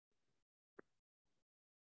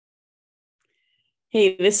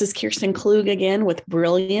Hey, this is Kirsten Klug again with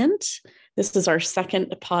Brilliant. This is our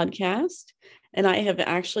second podcast, and I have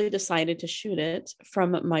actually decided to shoot it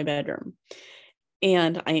from my bedroom.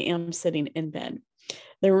 And I am sitting in bed.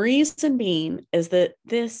 The reason being is that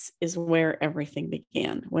this is where everything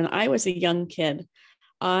began. When I was a young kid,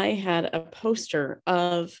 I had a poster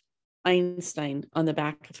of Einstein on the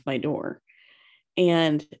back of my door.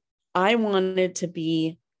 And I wanted to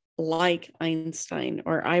be like Einstein,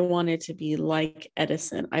 or I wanted to be like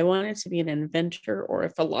Edison. I wanted to be an inventor or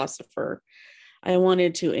a philosopher. I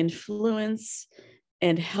wanted to influence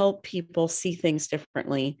and help people see things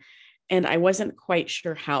differently. And I wasn't quite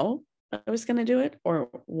sure how I was going to do it or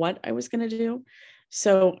what I was going to do.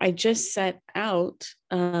 So I just set out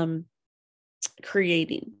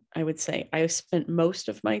creating, I would say. I spent most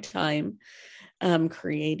of my time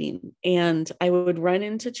creating. And I would run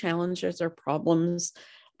into challenges or problems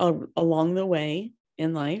along the way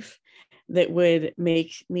in life that would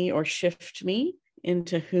make me or shift me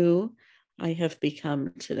into who I have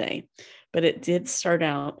become today. But it did start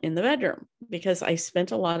out in the bedroom because I spent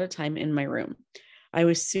a lot of time in my room. I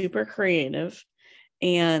was super creative,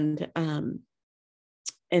 and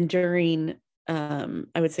during I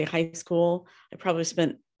would say high school, I probably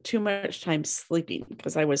spent too much time sleeping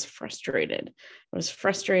because I was frustrated. I was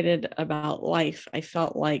frustrated about life. I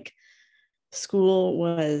felt like school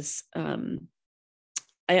was,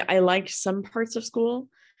 I liked some parts of school,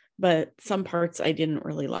 but some parts I didn't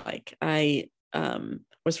really like. I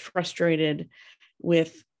was frustrated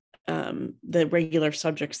with the regular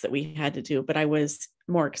subjects that we had to do, but I was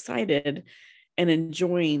more excited and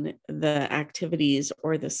enjoying the activities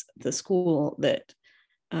or the school that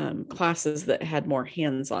classes that had more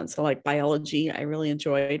hands-on. So like biology, I really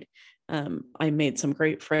enjoyed. I made some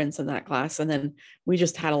great friends in that class. And then we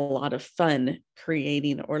just had a lot of fun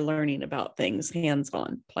creating or learning about things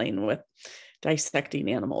hands-on, playing with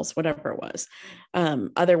dissecting animals, whatever it was.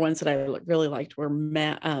 Other ones that I really liked were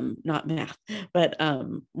math, not math, but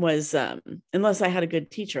was unless I had a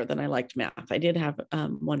good teacher, then I liked math. I did have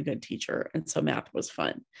one good teacher, and so math was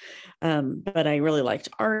fun. But I really liked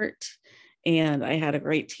art, and I had a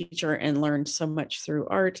great teacher and learned so much through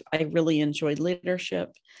art. I really enjoyed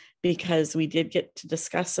leadership because we did get to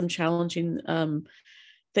discuss some challenging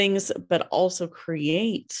things, but also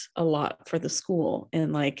create a lot for the school.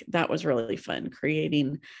 And like that was really fun,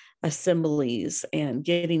 creating assemblies and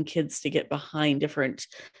getting kids to get behind different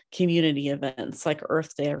community events like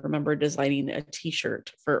Earth Day. I remember designing a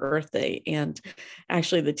t-shirt for Earth Day, and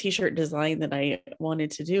actually the t-shirt design that I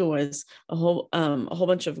wanted to do was a whole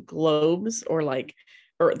bunch of globes, or like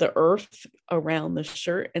or the earth around the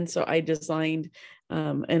shirt. And so I designed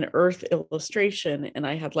an earth illustration, and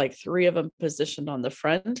I had like three of them positioned on the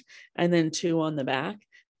front and then two on the back.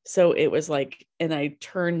 So it was like, and I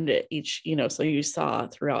turned it each, so you saw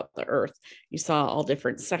throughout the earth, you saw all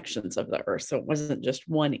different sections of the earth. So it wasn't just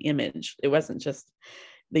one image. It wasn't just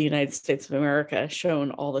the United States of America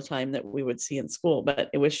shown all the time that we would see in school, but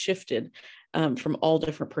it was shifted from all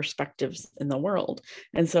different perspectives in the world.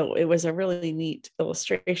 And so it was a really neat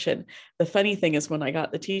illustration. The funny thing is, when I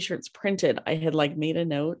got the t-shirts printed, I had like made a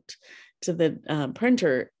note to the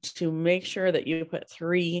printer to make sure that you put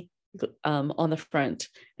three on the front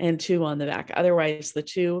and two on the back. Otherwise, the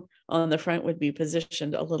two on the front would be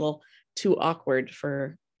positioned a little too awkward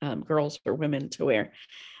for girls or women to wear,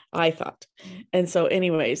 I thought. And so,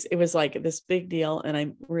 anyways, it was like this big deal. And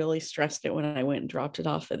I really stressed it when I went and dropped it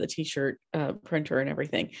off at the t-shirt printer and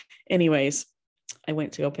everything. Anyways, I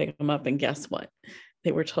went to go pick them up, and guess what?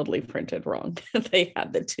 They were totally printed wrong. They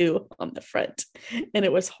had the two on the front, and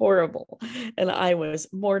it was horrible. And I was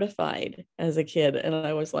mortified as a kid. And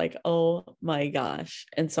I was like, oh my gosh.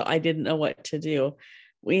 And so I didn't know what to do.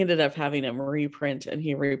 We ended up having him reprint, and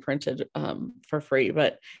he reprinted for free.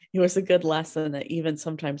 But it was a good lesson that even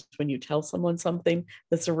sometimes when you tell someone something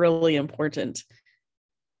that's really important,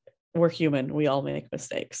 we're human. We all make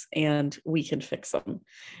mistakes, and we can fix them.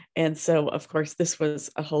 And so, of course, this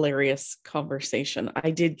was a hilarious conversation.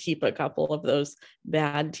 I did keep a couple of those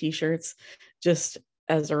bad t-shirts just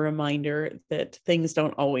as a reminder that things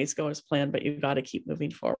don't always go as planned, but you've got to keep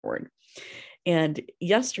moving forward. And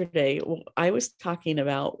yesterday, what I was talking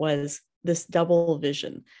about was this double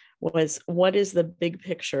vision. Was what is the big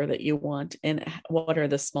picture that you want, and what are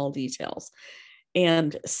the small details?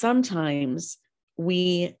 And sometimes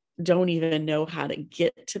we don't even know how to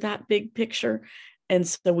get to that big picture. And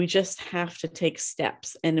so we just have to take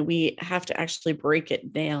steps, and we have to actually break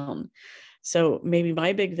it down. So maybe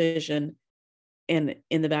my big vision and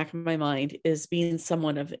in the back of my mind is being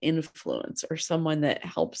someone of influence, or someone that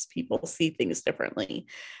helps people see things differently,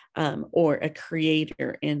 or a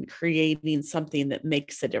creator in creating something that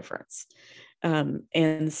makes a difference.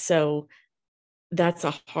 And so that's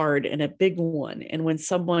a hard and a big one. And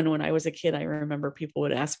when I was a kid, I remember people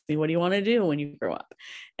would ask me, what do you want to do when you grow up?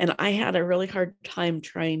 And I had a really hard time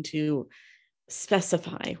trying to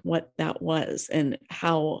specify what that was, and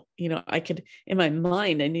how, I could, in my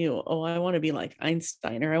mind, I knew, oh, I want to be like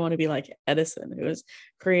Einstein, or I want to be like Edison, who has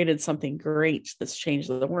created something great that's changed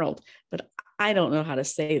the world. But I don't know how to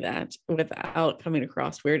say that without coming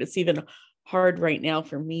across weird. It's even hard right now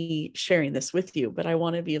for me sharing this with you, but I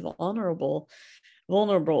want to be vulnerable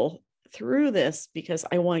through this, because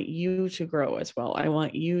I want you to grow as well. I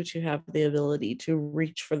want you to have the ability to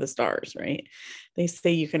reach for the stars, right? They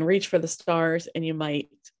say you can reach for the stars and you might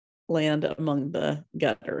land among the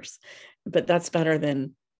gutters, but that's better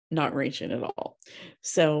than not reaching at all.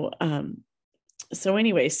 So,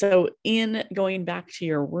 anyway, so in going back to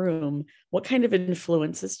your room, what kind of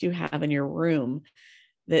influences do you have in your room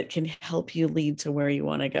that can help you lead to where you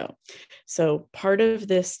want to go? So part of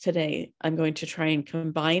this today, I'm going to try and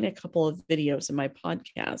combine a couple of videos in my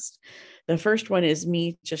podcast. The first one is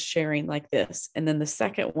me just sharing like this. And then the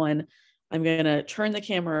second one, I'm going to turn the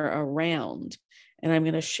camera around and I'm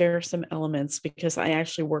going to share some elements, because I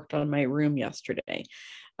actually worked on my room yesterday,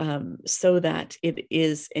 so that it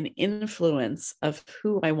is an influence of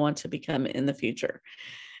who I want to become in the future,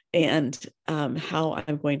 and how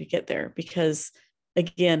I'm going to get there. Because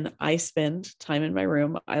again, I spend time in my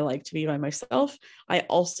room. I like to be by myself. I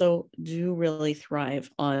also do really thrive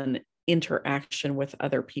on interaction with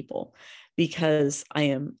other people, because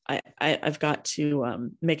I've got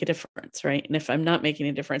to make a difference, right? And if I'm not making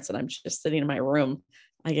a difference and I'm just sitting in my room,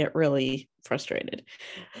 I get really frustrated.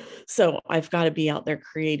 So I've got to be out there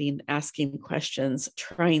creating, asking questions,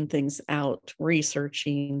 trying things out,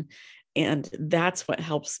 researching. And that's what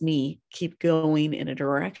helps me keep going in a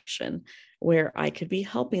direction where I could be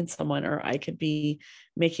helping someone, or I could be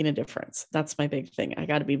making a difference. That's my big thing. I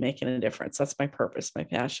got to be making a difference. That's my purpose, my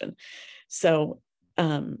passion. So,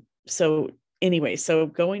 anyway, so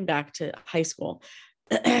going back to high school,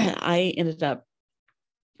 I ended up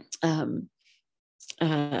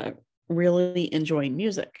really enjoying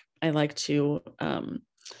music. I like to,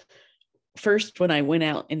 first, when I went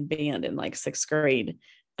out in band in like sixth grade,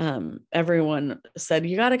 everyone said,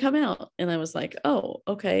 you got to come out. And I was like, oh,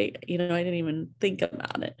 okay. I didn't even think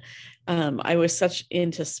about it. I was such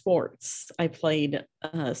into sports. I played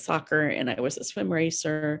soccer, and I was a swim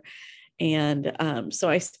racer. And so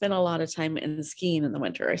I spent a lot of time in skiing in the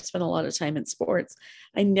winter. I spent a lot of time in sports.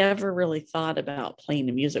 I never really thought about playing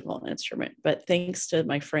a musical instrument, but thanks to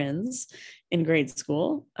my friends in grade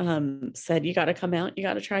school, said, you got to come out, you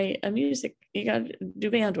got to try you got to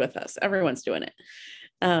do band with us. Everyone's doing it.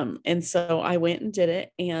 And so I went and did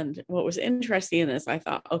it. And what was interesting is I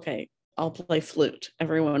thought, okay, I'll play flute.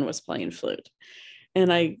 Everyone was playing flute.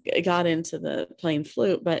 And I got into the playing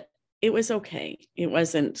flute, but it was okay.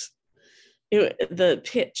 The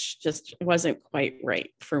pitch just wasn't quite right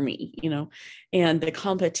for me, and the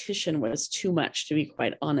competition was too much, to be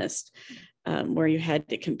quite honest, where you had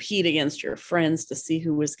to compete against your friends to see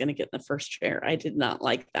who was going to get in the first chair. I did not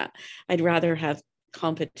like that. I'd rather have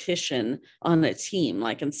competition on a team,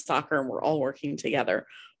 like in soccer, and we're all working together,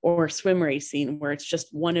 or swim racing, where it's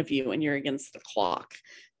just one of you and you're against the clock.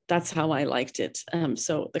 That's how I liked it.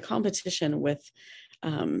 So the competition with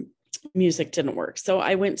music didn't work. So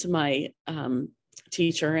I went to my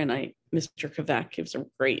teacher, and Mr. Kavek, he was a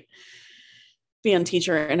great band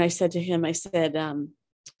teacher. And I said to him, I said,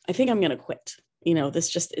 I think I'm going to quit. This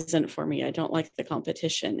just isn't for me. I don't like the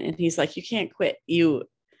competition. And he's like, you can't quit. You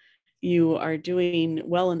are doing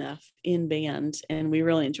well enough in band, and we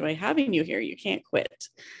really enjoy having you here. You can't quit.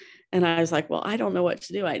 And I was like, well, I don't know what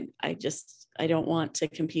to do. I don't want to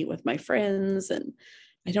compete with my friends, and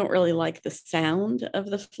I don't really like the sound of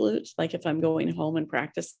the flute. Like if I'm going home and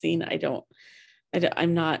practicing,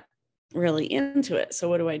 I'm not really into it. So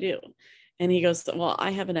what do I do? And he goes, well,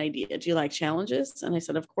 I have an idea. Do you like challenges? And I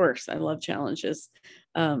said, of course, I love challenges.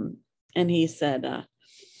 And he said,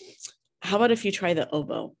 how about if you try the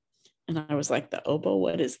oboe? And I was like, the oboe,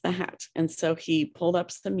 what is that? And so he pulled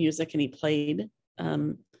up some music and he played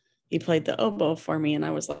the oboe for me. And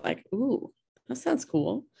I was like, ooh, that sounds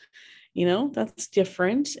cool. That's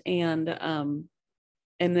different. And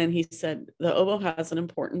then he said, the oboe has an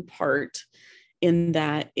important part in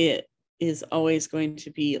that it is always going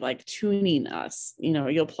to be like tuning us.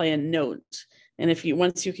 You'll play a note. And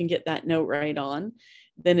once you can get that note right on,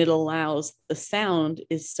 then it allows, the sound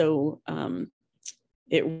is so,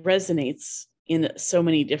 it resonates, in so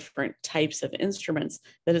many different types of instruments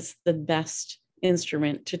that it's the best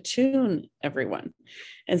instrument to tune everyone.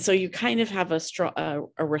 And so you kind of have a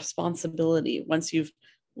responsibility. Once you've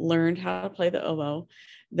learned how to play the oboe,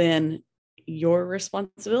 then your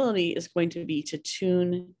responsibility is going to be to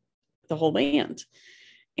tune the whole band.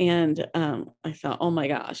 And I thought, oh my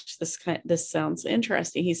gosh, this sounds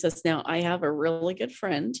interesting. He says, now I have a really good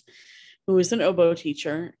friend who is an oboe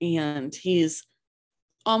teacher, and he's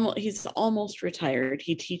almost retired.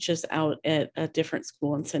 He teaches out at a different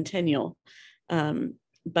school in Centennial,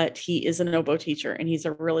 but he is an oboe teacher, and he's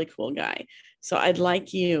a really cool guy. So I'd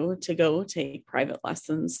like you to go take private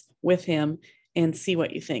lessons with him and see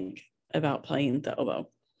what you think about playing the oboe.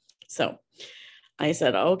 So I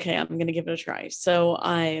said, okay, I'm going to give it a try. So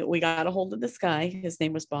we got a hold of this guy. His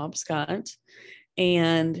name was Bob Scott.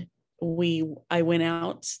 And I went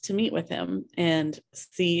out to meet with him and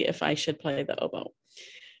see if I should play the oboe.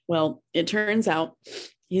 Well, it turns out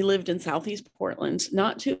he lived in Southeast Portland,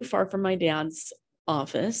 not too far from my dad's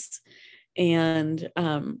office. And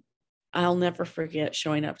I'll never forget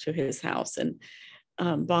showing up to his house. And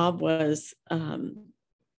Bob was,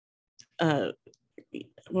 what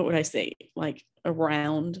would I say, like a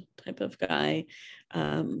round type of guy.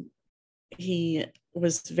 He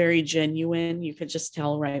was very genuine. You could just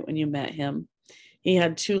tell right when you met him. He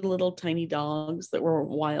had two little tiny dogs that were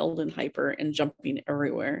wild and hyper and jumping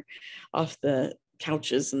everywhere off the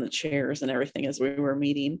couches and the chairs and everything as we were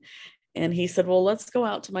meeting. And he said, well, let's go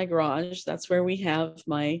out to my garage. That's where we have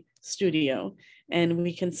my studio, and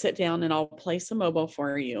we can sit down and I'll play some oboe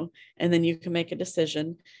for you. And then you can make a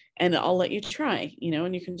decision and I'll let you try,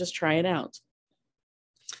 and you can just try it out.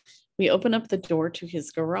 We open up the door to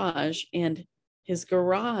his garage, and his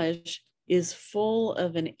garage is full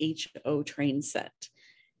of an HO train set.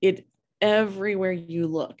 Everywhere you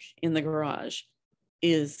look in the garage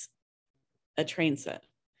is a train set,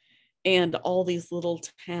 and all these little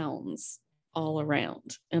towns all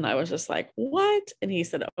around. And I was just like, what? And he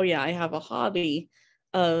said, oh yeah, I have a hobby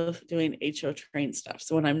of doing HO train stuff.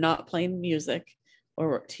 So when I'm not playing music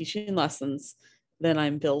or teaching lessons, then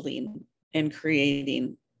I'm building and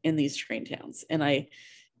creating in these train towns. And I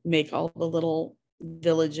make all the little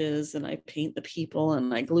villages, and I paint the people,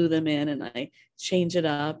 and I glue them in, and I change it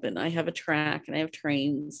up, and I have a track, and I have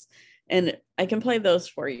trains, and I can play those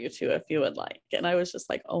for you too if you would like. And I was just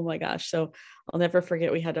like, oh my gosh. So I'll never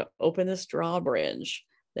forget, we had to open this drawbridge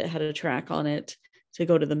that had a track on it to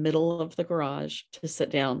go to the middle of the garage to sit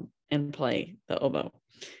down and play the oboe.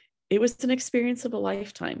 It was an experience of a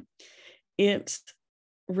lifetime. It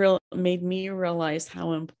made me realize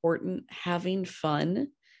how important having fun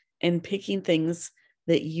and picking things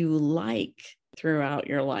that you like throughout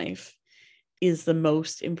your life is the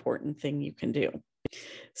most important thing you can do.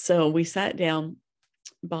 So we sat down.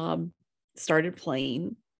 Bob started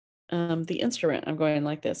playing the instrument. I'm going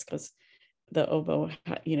like this because the oboe,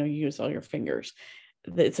 you use all your fingers.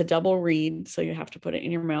 It's a double reed, so you have to put it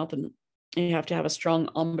in your mouth, and you have to have a strong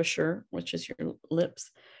embouchure, which is your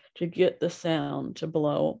lips, to get the sound to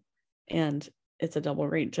blow. And it's a double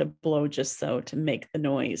reed to blow just so to make the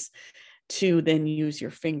noise, to then use your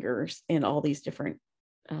fingers in all these different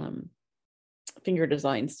finger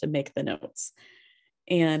designs to make the notes.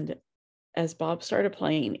 And as Bob started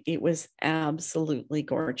playing, it was absolutely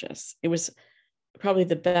gorgeous. It was probably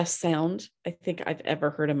the best sound I think I've ever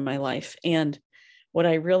heard in my life. And what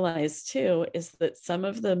I realized too is that some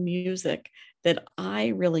of the music that I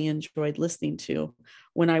really enjoyed listening to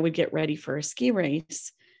when I would get ready for a ski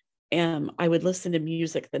race, I would listen to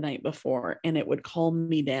music the night before, and it would calm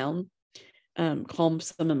me down, calm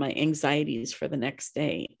some of my anxieties for the next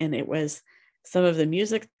day. And it was some of the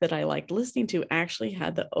music that I liked listening to actually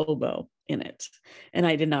had the oboe in it. And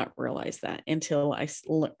I did not realize that until I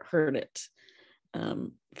heard it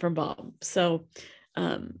from Bob. So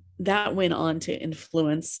that went on to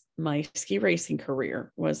influence my ski racing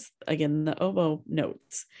career, was again the oboe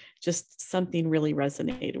notes. Just something really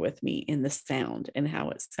resonated with me in the sound and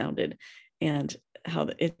how it sounded, and how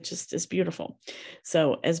it just is beautiful.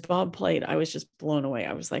 So as Bob played, I was just blown away.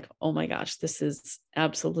 I was like, oh my gosh, this is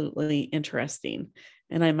absolutely interesting,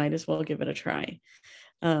 and I might as well give it a try.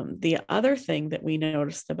 The other thing that we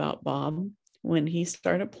noticed about Bob when he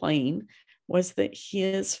started playing was that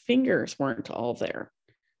his fingers weren't all there.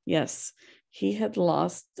 Yes, he had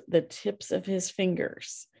lost the tips of his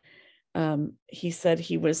fingers. He said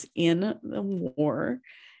he was in the war,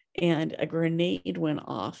 and a grenade went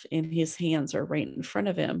off, and his hands are right in front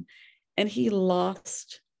of him, and he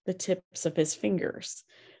lost the tips of his fingers.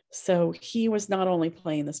 So he was not only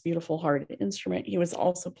playing this beautiful hard instrument, he was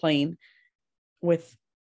also playing with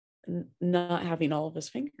not having all of his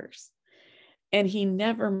fingers. And he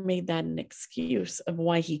never made that an excuse of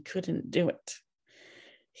why he couldn't do it.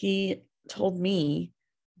 He told me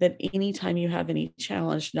that anytime you have any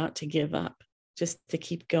challenge, not to give up, just to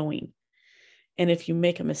keep going. And if you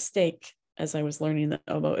make a mistake, as I was learning the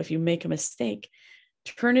oboe, if you make a mistake,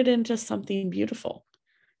 turn it into something beautiful.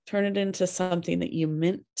 Turn it into something that you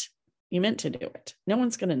meant to do it. No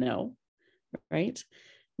one's going to know, right?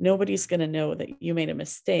 Nobody's going to know that you made a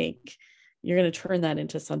mistake. You're going to turn that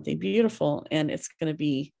into something beautiful, and it's going to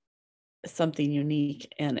be something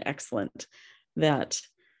unique and excellent that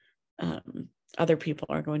other people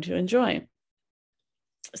are going to enjoy.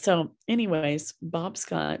 So anyways, Bob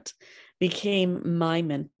Scott became my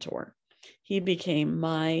mentor. He became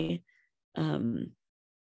my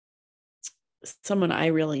someone I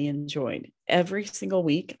really enjoyed. Every single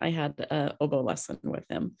week I had an oboe lesson with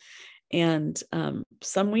him. And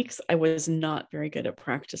some weeks I was not very good at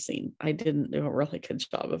practicing. I didn't do a really good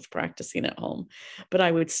job of practicing at home, but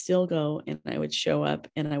I would still go and I would show up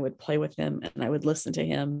and I would play with him and I would listen to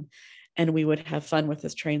him and we would have fun with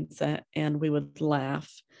his train set and we would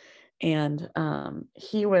laugh. And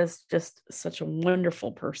he was just such a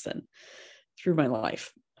wonderful person through my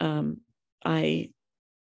life.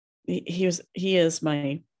 He is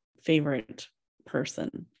my favorite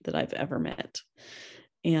person that I've ever met.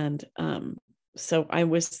 And so I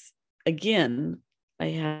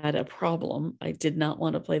had a problem. I did not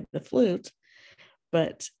want to play the flute,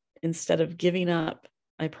 but instead of giving up,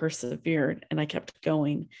 I persevered and I kept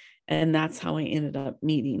going. And that's how I ended up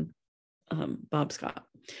meeting Bob Scott.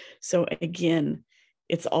 So again,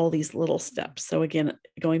 it's all these little steps. So again,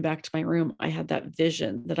 going back to my room, I had that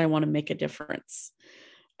vision that I want to make a difference.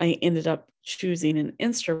 I ended up choosing an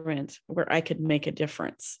instrument where I could make a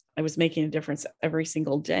difference. I was making a difference every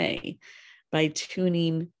single day by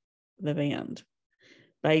tuning the band,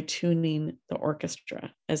 by tuning the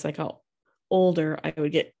orchestra. As I got older, I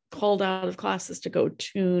would get called out of classes to go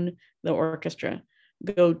tune the orchestra,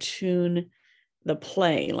 go tune the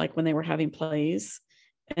play, like when they were having plays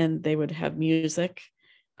and they would have music.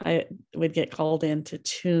 I would get called in to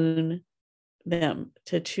tune them,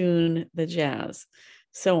 to tune the jazz,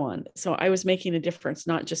 so on. So I was making a difference,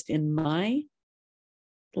 not just in my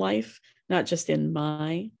life, not just in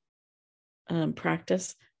my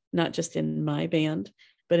practice, not just in my band,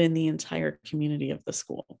 but in the entire community of the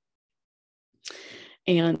school.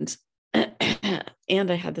 And and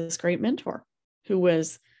I had this great mentor who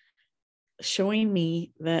was showing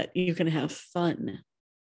me that you can have fun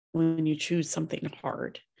when you choose something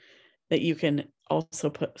hard, that you can also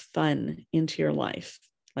put fun into your life,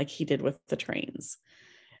 like he did with the trains.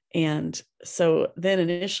 And so then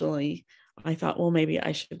initially I thought, well, maybe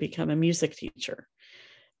I should become a music teacher.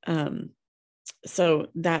 So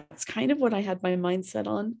that's kind of what I had my mindset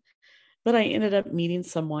on. But I ended up meeting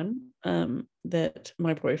someone, that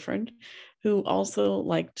my boyfriend, who also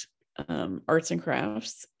liked arts and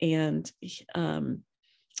crafts, and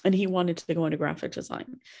he wanted to go into graphic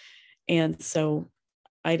design. And so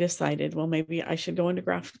I decided, well, maybe I should go into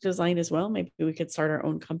graphic design as well. Maybe we could start our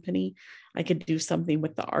own company. I could do something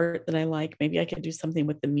with the art that I like. Maybe I could do something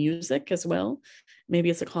with the music as well.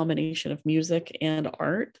 Maybe it's a combination of music and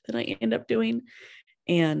art that I end up doing.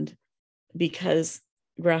 And because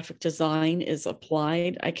graphic design is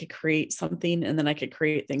applied, I could create something and then I could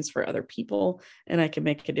create things for other people and I could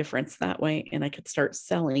make a difference that way. And I could start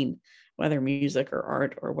selling, whether music or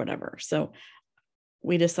art or whatever. So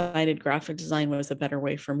we decided graphic design was a better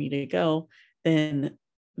way for me to go than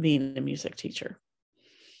being a music teacher.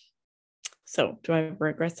 So do I have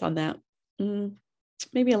regrets on that?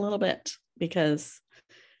 Maybe a little bit, because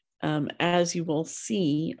as you will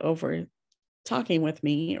see over talking with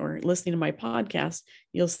me or listening to my podcast,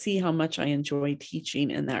 you'll see how much I enjoy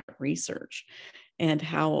teaching and that research and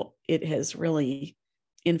how it has really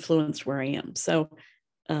influenced where I am. So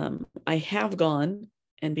I have gone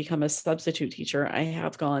and become a substitute teacher. I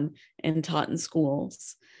have gone and taught in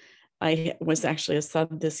schools. I was actually a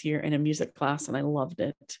sub this year in a music class and I loved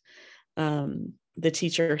it. The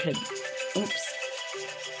teacher had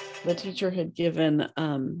given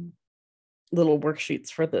little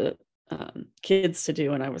worksheets for the kids to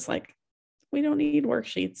do. And I was like, we don't need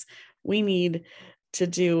worksheets. We need to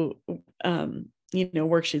do,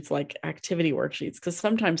 worksheets, like activity worksheets, because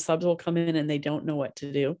sometimes subs will come in and they don't know what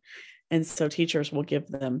to do. And so teachers will give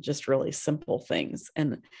them just really simple things.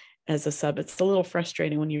 And as a sub, it's a little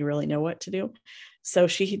frustrating when you really know what to do. So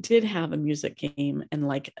she did have a music game and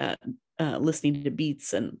like listening to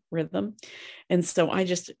beats and rhythm. And so I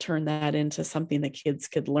just turned that into something that kids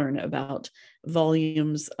could learn about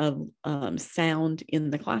volumes of sound in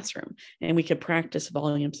the classroom. And we could practice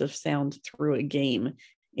volumes of sound through a game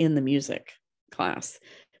in the music class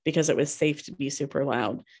because it was safe to be super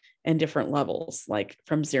loud, and different levels, like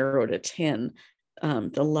from 0 to 10,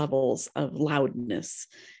 the levels of loudness.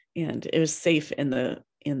 And it was safe in the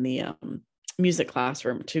music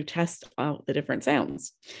classroom to test out the different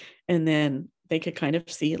sounds. And then they could kind of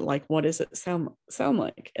see, like, what does it sound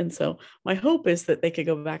like? And so my hope is that they could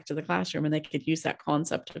go back to the classroom and they could use that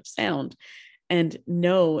concept of sound and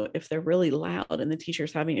know if they're really loud and the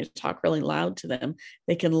teacher's having to talk really loud to them,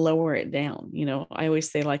 they can lower it down. I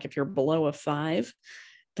always say, like, if you're below a 5,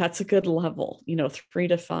 that's a good level. 3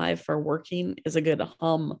 to 5 for working is a good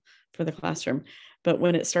hum for the classroom. But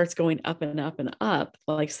when it starts going up and up and up,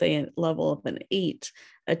 like say a level of an 8,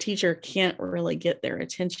 a teacher can't really get their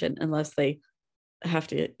attention unless they have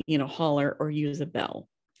to, holler or use a bell.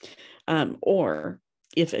 Or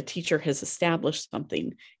if a teacher has established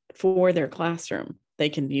something for their classroom, they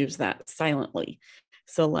can use that silently.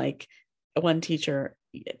 So like one teacher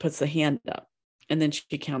puts the hand up and then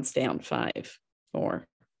she counts down 5, 4,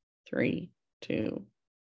 3, 2,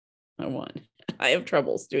 1. I have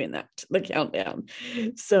troubles doing that, the countdown.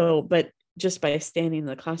 So, but just by standing in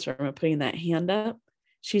the classroom and putting that hand up,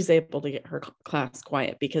 she's able to get her class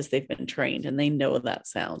quiet because they've been trained and they know that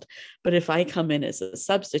sound. But if I come in as a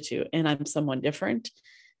substitute and I'm someone different,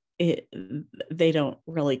 they don't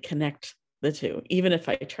really connect the two, even if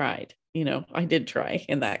I tried. I did try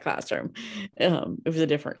in that classroom. It was a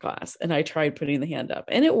different class and I tried putting the hand up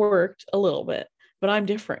and it worked a little bit, but I'm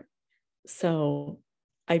different. So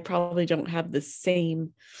I probably don't have the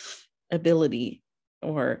same ability,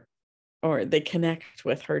 or they connect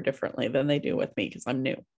with her differently than they do with me because I'm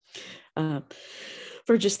new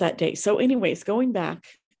for just that day. So anyways, going back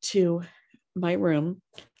to my room,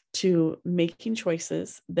 to making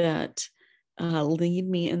choices that lead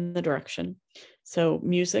me in the direction. So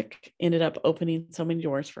music ended up opening so many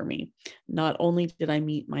doors for me. Not only did I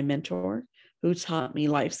meet my mentor who taught me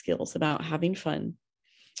life skills about having fun,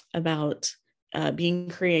 about being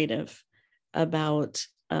creative, about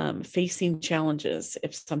facing challenges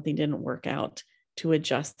if something didn't work out, to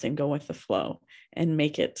adjust and go with the flow and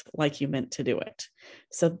make it like you meant to do it.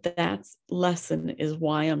 So that lesson is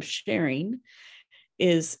why I'm sharing,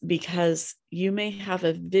 is because you may have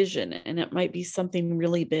a vision and it might be something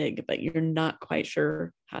really big, but you're not quite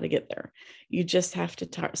sure how to get there. You just have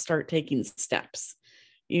to start taking steps.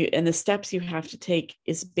 And the steps you have to take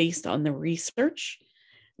is based on the research,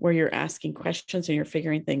 where you're asking questions and you're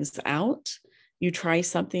figuring things out. You try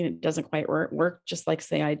something, it doesn't quite work. Just like,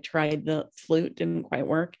 say, I tried the flute, didn't quite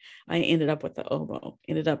work. I ended up with the oboe,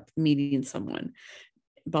 ended up meeting someone,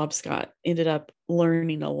 Bob Scott, ended up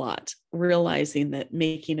learning a lot, realizing that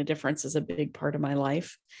making a difference is a big part of my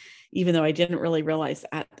life. Even though I didn't really realize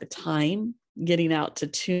at the time, getting out to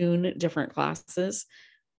tune different classes,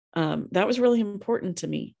 that was really important to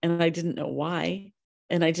me. And I didn't know why.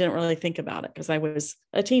 And I didn't really think about it because I was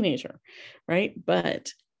a teenager, right?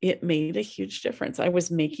 But it made a huge difference. I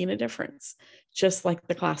was making a difference, just like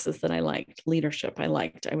the classes that I liked, leadership I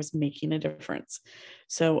liked, I was making a difference.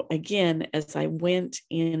 So again, as I went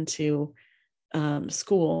into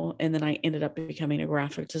school, and then I ended up becoming a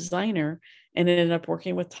graphic designer and ended up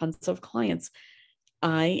working with tons of clients,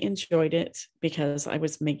 I enjoyed it because I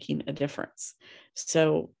was making a difference.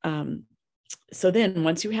 So then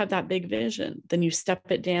once you have that big vision, then you step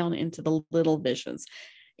it down into the little visions,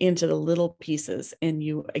 into the little pieces. And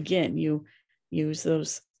you use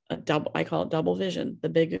those I call it double vision, the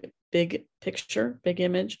big picture, big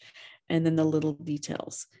image, and then the little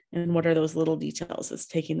details. And what are those little details? It's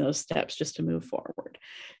taking those steps just to move forward.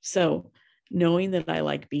 So knowing that I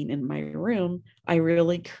like being in my room, I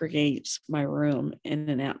really create my room in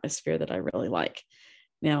an atmosphere that I really like.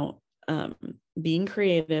 Now, being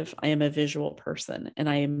creative, I am a visual person and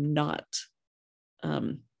I am not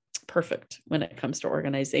perfect when it comes to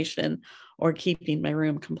organization or keeping my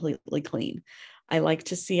room completely clean. I like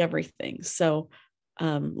to see everything. So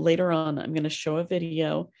later on, I'm going to show a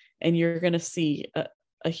video and you're going to see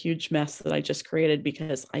a huge mess that I just created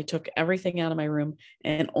because I took everything out of my room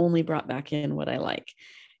and only brought back in what I like.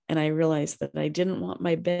 And I realized that I didn't want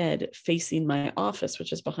my bed facing my office,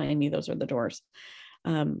 which is behind me. Those are the doors.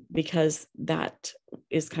 Because that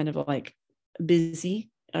is kind of like busy.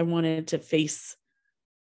 I wanted to face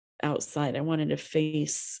outside. I wanted to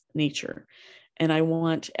face nature. And I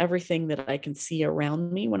want everything that I can see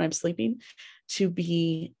around me when I'm sleeping to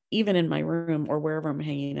be, even in my room or wherever I'm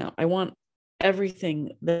hanging out, I want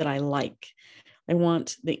everything that I like. I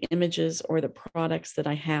want the images or the products that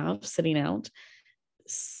I have sitting out,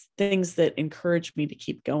 things that encourage me to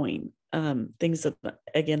keep going, things that,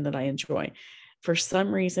 again, that I enjoy. For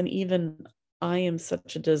some reason, even I am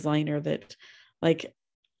such a designer that, like,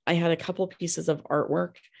 I had a couple pieces of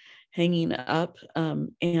artwork hanging up.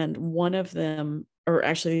 And one of them, or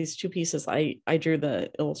actually these two pieces, I drew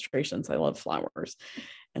the illustrations. I love flowers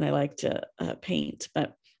and I like to paint,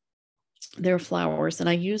 but they're flowers. And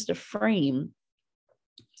I used a frame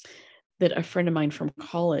that a friend of mine from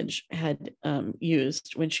college had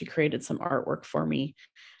used when she created some artwork for me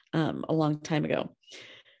a long time ago.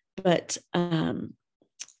 But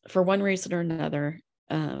for one reason or another,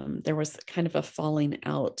 there was kind of a falling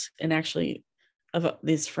out, and actually of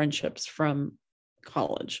these friendships from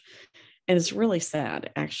college. And it's really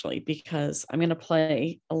sad, actually, because I'm going to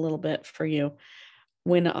play a little bit for you.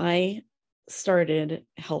 When I started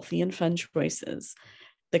Healthy and Fun Choices,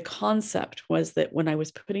 the concept was that when I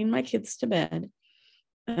was putting my kids to bed,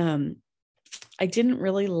 I didn't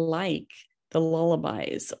really like the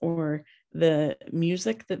lullabies or the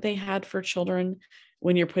music that they had for children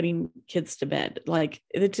when you're putting kids to bed. Like,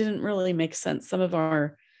 it didn't really make sense. Some of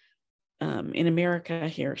our, in America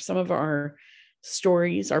here, some of our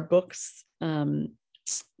stories, our books,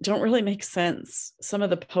 don't really make sense. Some of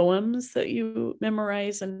the poems that you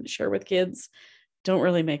memorize and share with kids don't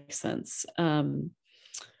really make sense.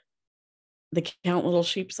 The Count Little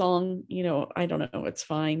Sheep song, I don't know, it's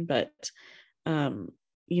fine, but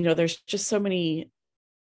there's just so many,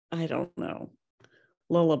 I don't know,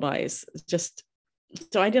 lullabies. Just,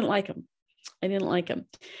 so I didn't like them.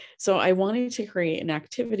 So I wanted to create an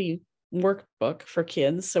activity workbook for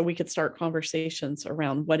kids so we could start conversations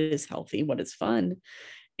around what is healthy, what is fun,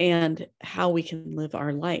 and how we can live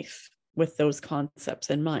our life with those concepts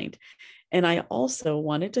in mind. And I also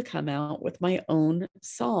wanted to come out with my own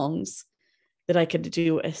songs that I could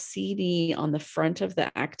do a CD on the front of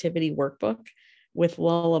the activity workbook with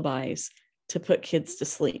lullabies to put kids to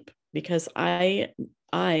sleep, because I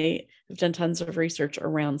have done tons of research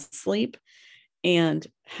around sleep and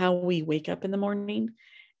how we wake up in the morning.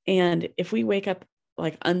 And if we wake up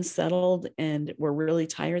like unsettled and we're really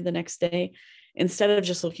tired the next day, instead of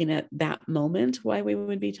just looking at that moment why we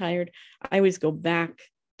would be tired, I always go back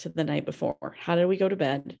to the night before. How did we go to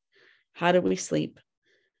bed? How did we sleep?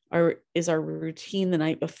 Is our routine the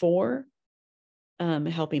night before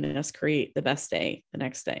helping us create the best day the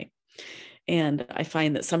next day? And I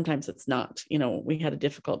find that sometimes it's not. We had a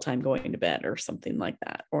difficult time going to bed or something like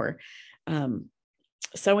that. Or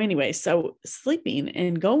so anyway, so sleeping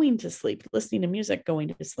and going to sleep, listening to music, going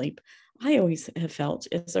to sleep, I always have felt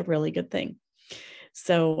is a really good thing.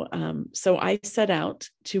 So I set out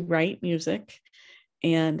to write music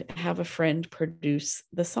and have a friend produce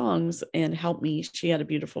the songs and help me. She had a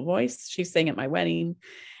beautiful voice. She sang at my wedding,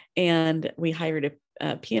 and we hired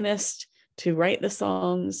a pianist to write the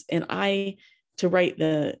songs and I to write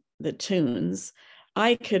the tunes.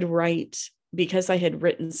 I could write, because I had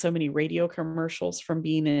written so many radio commercials from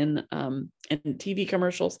being in and TV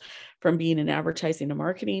commercials from being in advertising and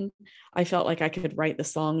marketing. I felt like I could write the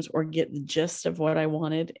songs or get the gist of what I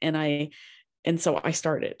wanted. And so I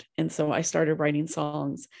started. And so I started writing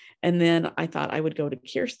songs. And then I thought I would go to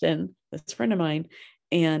Kirsten, this friend of mine,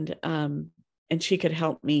 and she could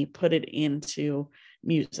help me put it into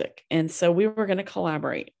music. And so we were going to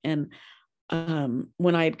collaborate. And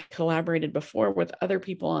when I'd collaborated before with other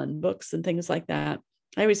people on books and things like that,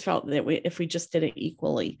 I always felt that if we just did it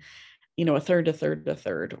equally, a third, a third, a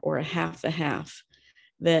third, or a half,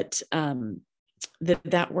 that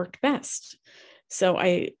that worked best. So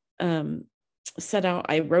I set out,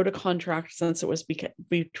 I wrote a contract, since it was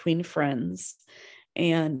between friends,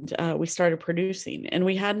 and we started producing, and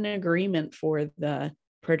we had an agreement for the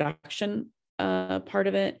production part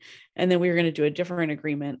of it. And then we were going to do a different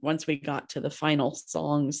agreement once we got to the final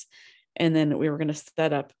songs. And then we were going to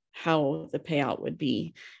set up how the payout would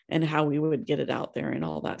be and how we would get it out there and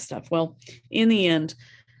all that stuff. Well, in the end,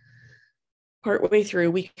 partway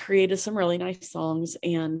through, we created some really nice songs,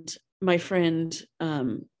 and my friend,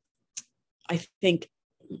 I think,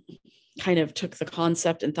 kind of took the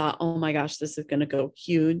concept and thought, oh my gosh, this is going to go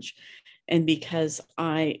huge. And because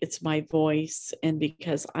it's my voice, and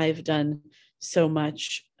because I've done so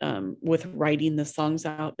much with writing the songs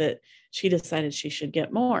out, that she decided she should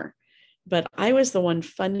get more. But I was the one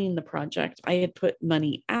funding the project. I had put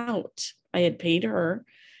money out. I had paid her.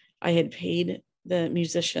 I had paid the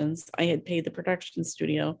musicians. I had paid the production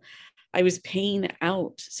studio. I was paying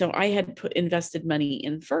out. So I had invested money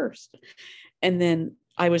in first. And then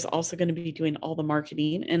I was also going to be doing all the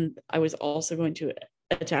marketing, and I was also going to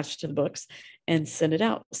attach to the books and send it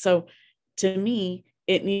out. So to me,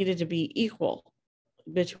 it needed to be equal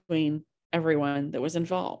between everyone that was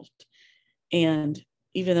involved. And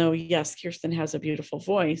even though, yes, Kirsten has a beautiful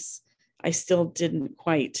voice, I still didn't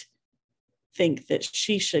quite think that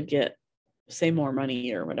she should get say more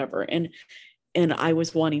money or whatever. And I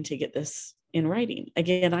was wanting to get this in writing.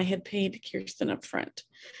 Again, I had paid Kirsten up front.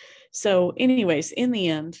 So anyways, in the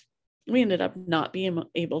end, we ended up not being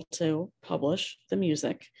able to publish the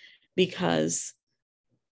music because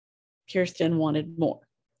Kirsten wanted more.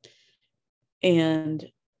 And,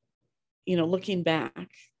 looking back,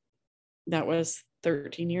 that was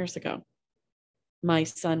 13 years ago. My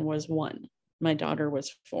son was 1. My daughter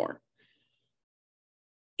was 4.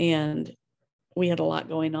 And we had a lot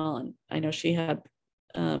going on. I know she had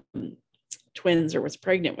twins or was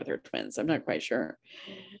pregnant with her twins. I'm not quite sure.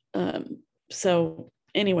 So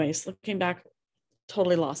anyways, looking back,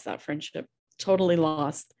 totally lost that friendship, totally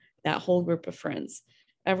lost that whole group of friends.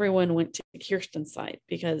 Everyone went to Kirsten's side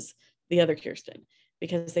because the other Kirsten,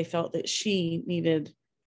 because they felt that she needed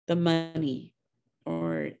the money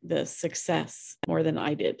or the success more than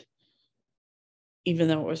I did, even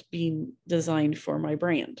though it was being designed for my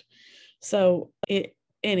brand. So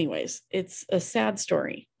anyways, it's a sad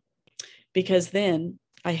story because then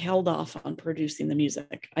I held off on producing the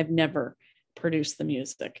music. I've never produced the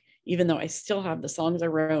music, even though I still have the songs I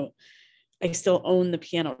wrote. I still own the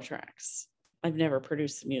piano tracks. I've never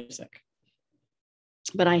produced the music,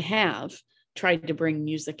 but I have tried to bring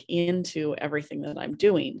music into everything that I'm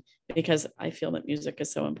doing because I feel that music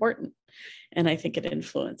is so important and I think it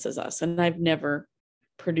influences us. And I've never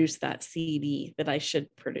produced that CD that I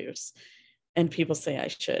should produce. And people say I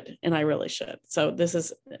should, and I really should. So this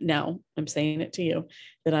is now I'm saying it to you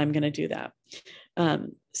that I'm going to do that.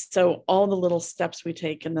 So all the little steps we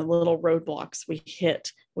take and the little roadblocks we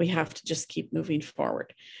hit, we have to just keep moving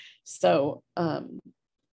forward. So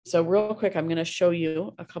real quick, I'm going to show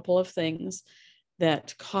you a couple of things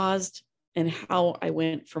that caused and how I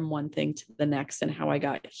went from one thing to the next and how I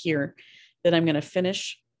got here. That I'm going to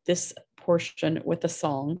finish this portion with a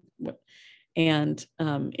song. And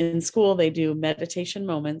in school, they do meditation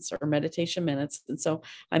moments or meditation minutes. And so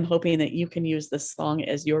I'm hoping that you can use this song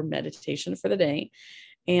as your meditation for the day.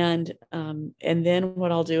 And then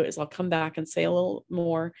what I'll do is I'll come back and say a little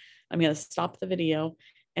more. I'm going to stop the video.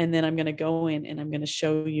 And then I'm going to go in and I'm going to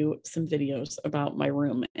show you some videos about my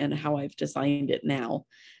room and how I've designed it now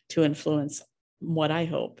to influence what I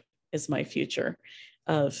hope is my future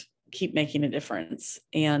of keep making a difference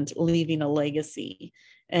and leaving a legacy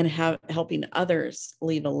and helping others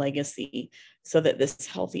leave a legacy so that this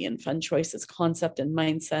healthy and fun choices concept and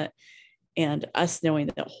mindset and us knowing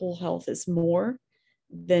that whole health is more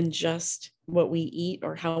than just what we eat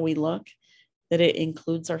or how we look, that it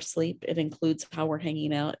includes our sleep, it includes how we're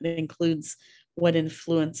hanging out, it includes what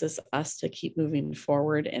influences us to keep moving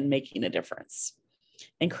forward and making a difference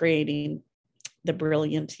and creating the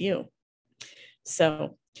brilliant you.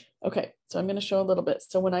 So, okay, so I'm going to show a little bit.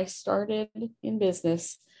 So when I started in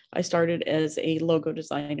business, I started as a logo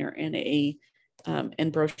designer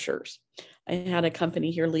and brochures. I had a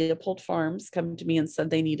company here, Leopold Farms, come to me and said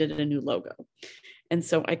they needed a new logo. And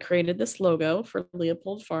so I created this logo for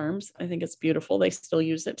Leopold Farms. I think it's beautiful. They still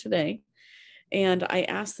use it today. And I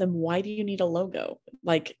asked them, why do you need a logo?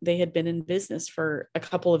 Like they had been in business for a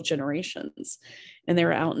couple of generations and they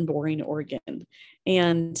were out in Boring, Oregon.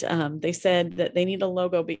 And they said that they need a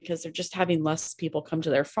logo because they're just having less people come to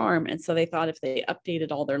their farm. And so they thought if they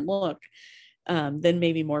updated all their look, then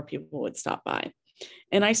maybe more people would stop by.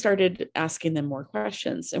 And I started asking them more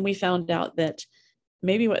questions. And we found out that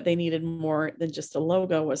maybe what they needed more than just a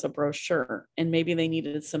logo was a brochure. And maybe they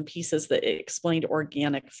needed some pieces that explained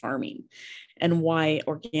organic farming and why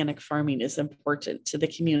organic farming is important to the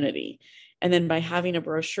community. And then by having a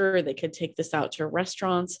brochure, they could take this out to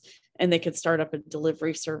restaurants and they could start up a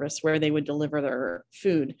delivery service where they would deliver their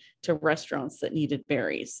food to restaurants that needed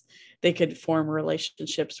berries. They could form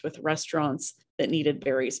relationships with restaurants that needed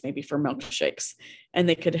berries, maybe for milkshakes, and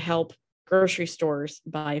they could help grocery stores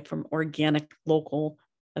buy from organic local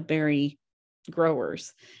berry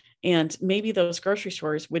growers. And maybe those grocery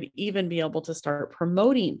stores would even be able to start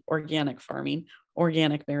promoting organic farming,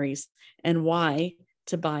 organic berries, and why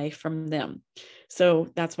to buy from them. So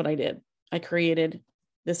that's what I did. I created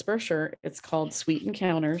this brochure. It's called Sweet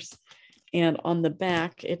Encounters. And on the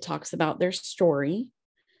back, it talks about their story,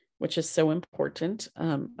 which is so important,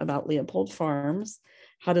 about Leopold Farms.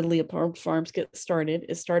 How did Leopold Farms get started?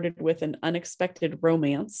 It started with an unexpected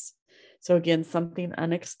romance. So again, something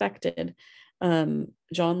unexpected.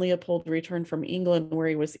 John Leopold returned from England where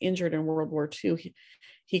he was injured in World War II.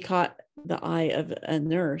 He caught the eye of a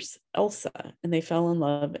nurse, Elsa, and they fell in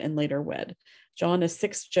love and later wed. John, a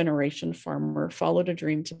sixth-generation farmer, followed a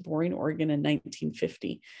dream to Boring, Oregon in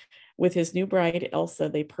 1950. With his new bride, Elsa,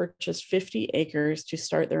 they purchased 50 acres to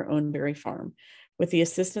start their own berry farm. With the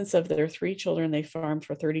assistance of their 3 children, they farmed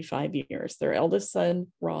for 35 years. Their eldest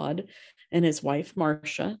son, Rod, and his wife,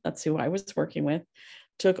 Marcia, that's who I was working with,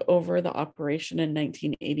 took over the operation in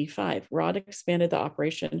 1985. Rod expanded the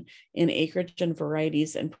operation in acreage and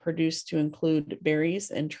varieties and produced to include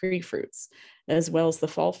berries and tree fruits, as well as the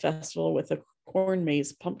fall festival with a corn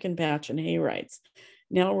maze, pumpkin patch, and hay rides.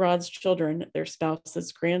 Now Rod's children, their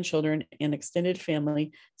spouses, grandchildren, and extended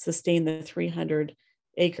family sustain the 300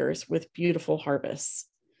 acres with beautiful harvests.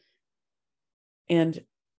 And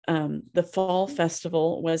the fall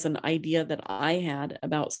festival was an idea that I had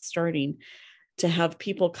about starting to have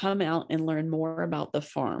people come out and learn more about the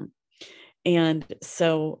farm. And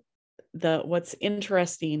so what's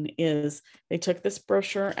interesting is they took this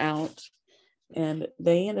brochure out and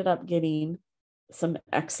they ended up getting some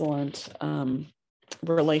excellent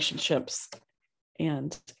relationships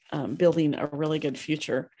and building a really good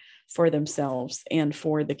future for themselves and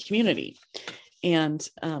for the community. And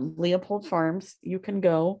Leopold Farms, you can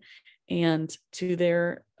go and to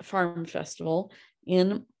their farm festival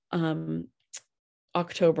in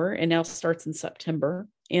October, and now starts in September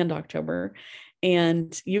and October,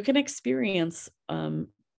 and you can experience go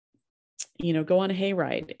on a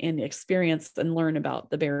hayride and experience and learn about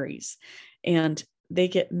the berries. And they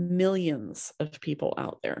get millions of people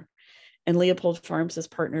out there. And Leopold Farms is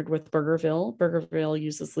partnered with Burgerville. Burgerville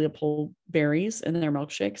uses Leopold berries in their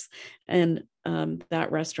milkshakes. And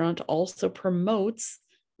that restaurant also promotes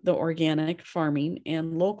the organic farming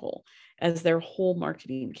and local as their whole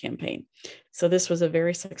marketing campaign. So this was a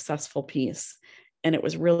very successful piece. And it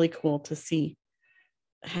was really cool to see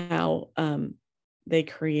how how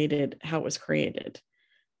it was created.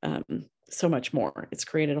 So much more. It's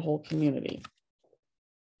created a whole community.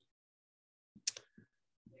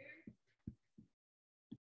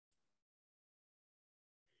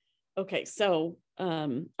 Okay, so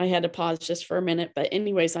I had to pause just for a minute, but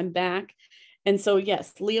anyways, I'm back. And so,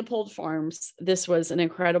 yes, Leopold Farms, this was an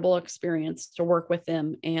incredible experience to work with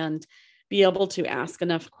them and be able to ask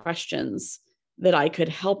enough questions that I could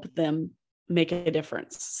help them make a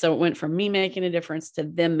difference. So it went from me making a difference to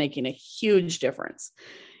them making a huge difference.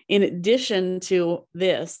 In addition to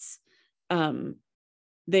this,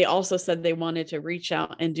 they also said they wanted to reach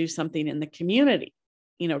out and do something in the community,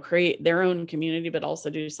 create their own community, but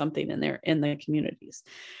also do something in the communities.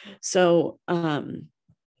 So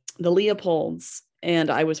the Leopolds, and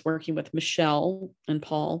I was working with Michelle and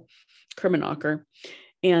Paul Krimenacher,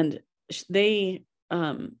 and they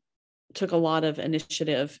took a lot of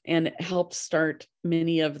initiative and helped start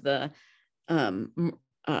many of the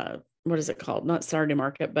what is it called? Not Saturday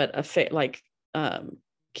market, but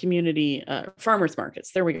community farmers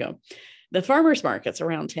markets. There we go. The farmers markets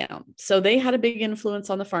around town. So they had a big influence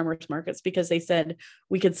on the farmers markets because they said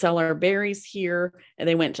we could sell our berries here, and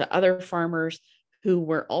they went to other farmers who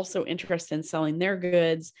were also interested in selling their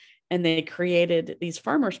goods, and they created these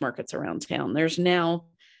farmers markets around town. There's now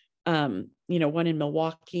one in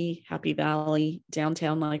Milwaukee, Happy Valley,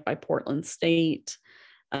 downtown, like by Portland State.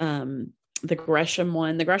 The Gresham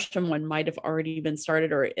one might have already been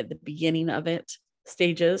started or at the beginning of it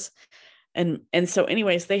stages. And so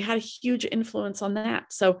anyways, they had a huge influence on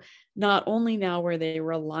that. So not only now were they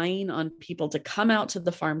relying on people to come out to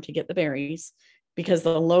the farm to get the berries, because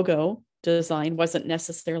the logo design wasn't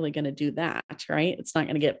necessarily going to do that, right? It's not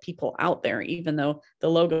going to get people out there, even though the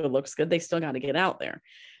logo looks good, they still got to get out there.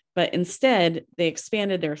 But instead, they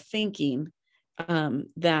expanded their thinking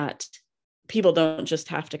that people don't just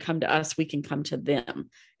have to come to us, we can come to them.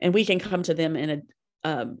 And we can come to them in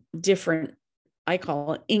a different, I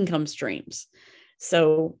call it, income streams.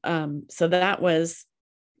 So that was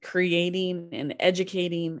creating and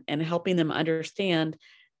educating and helping them understand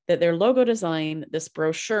that their logo design, this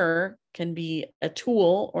brochure, can be a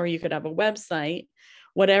tool, or you could have a website,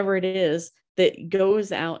 whatever it is, that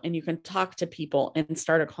goes out and you can talk to people and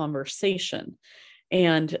start a conversation.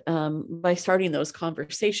 And by starting those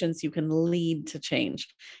conversations, you can lead to change.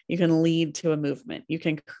 You can lead to a movement. You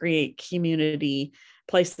can create community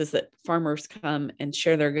places that farmers come and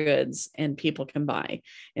share their goods and people can buy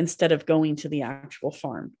instead of going to the actual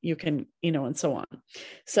farm. You can, and so on.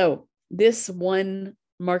 So this one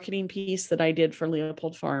marketing piece that I did for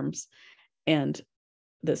Leopold Farms, and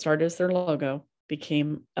that started as their logo,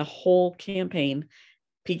 became a whole campaign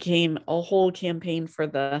for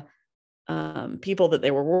the people that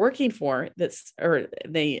they were working for,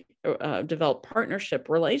 they developed partnership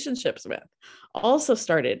relationships with, also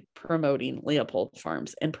started promoting Leopold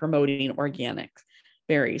Farms and promoting organic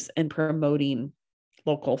berries and promoting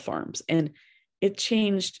local farms. And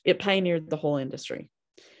it pioneered the whole industry.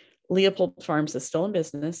 Leopold Farms is still in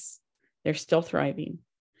business. They're still thriving.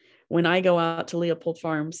 when I go out to Leopold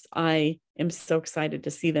Farms, I am so excited to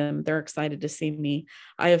see them. They're excited to see me.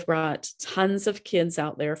 I have brought tons of kids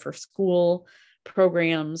out there for school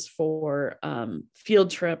programs, for field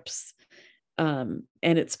trips. And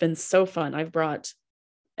it's been so fun. I've brought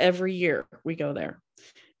every year we go there.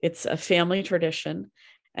 It's a family tradition,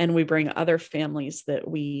 and we bring other families that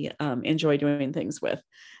we enjoy doing things with,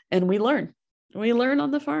 and we learn. We learn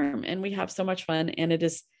on the farm, and we have so much fun. And it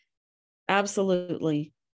is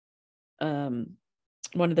absolutely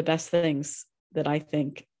one of the best things that I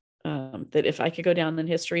think that if I could go down in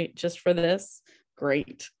history just for this,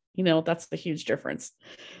 great. That's the huge difference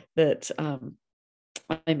that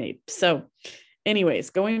I made. So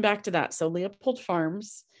anyways, going back to that. So Leopold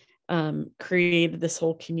Farms created this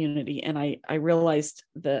whole community, and I realized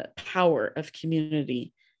the power of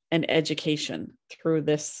community and education through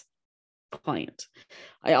this client.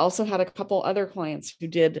 I also had a couple other clients who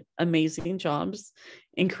did amazing jobs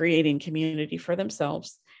in creating community for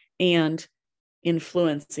themselves and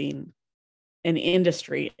influencing an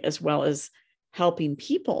industry, as well as helping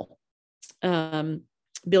people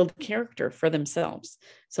build character for themselves.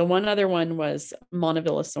 So one other one was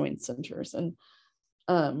Montavilla Sewing Centers. And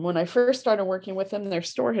when I first started working with them, their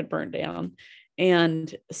store had burned down.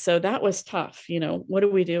 And so that was tough. What do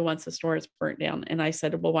we do once the store is burnt down? And I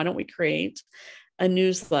said, well, why don't we create a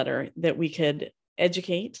newsletter that we could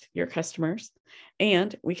educate your customers,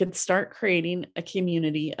 and we could start creating a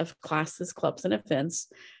community of classes, clubs, and events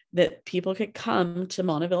that people could come to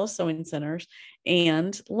Montavilla Sewing Centers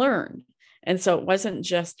and learn. And so it wasn't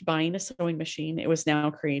just buying a sewing machine, it was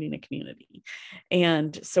now creating a community.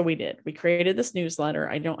 And so we did. We created this newsletter.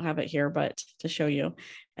 I don't have it here, but to show you.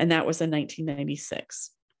 And that was in 1996.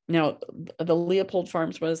 Now, the Leopold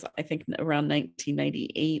Farms was, I think, around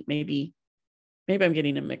 1998, maybe I'm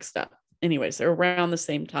getting them mixed up. Anyways, they're around the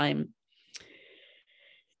same time.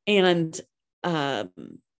 And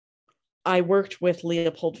I worked with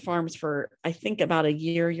Leopold Farms for, I think, about a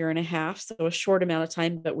year and a half. So a short amount of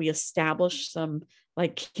time, but we established some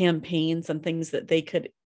like campaigns and things that they could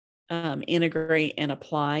integrate and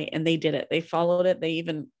apply. And they did it. They followed it. They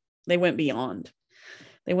went beyond.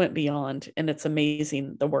 And it's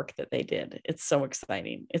amazing the work that they did. It's so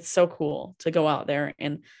exciting. It's so cool to go out there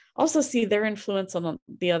and also see their influence on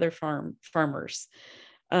the other farmers.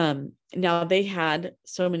 Now they had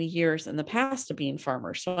so many years in the past of being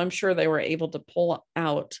farmers, so I'm sure they were able to pull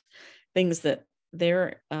out things that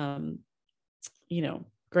their,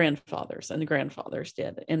 grandfathers and grandfathers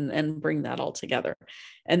did and bring that all together.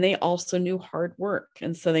 And they also knew hard work.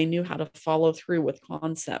 And so they knew how to follow through with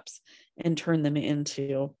concepts and turn them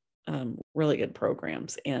into really good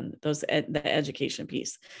programs, and the education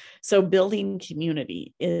piece. So building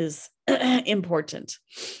community is important.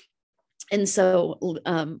 And so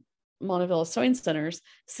Montavilla Sewing Centers,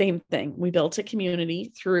 same thing. We built a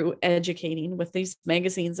community through educating with these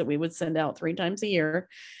magazines that we would send out 3 times a year.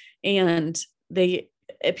 And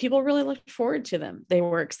people really looked forward to them. They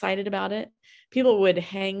were excited about it. People would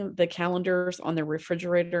hang the calendars on their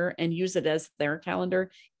refrigerator and use it as their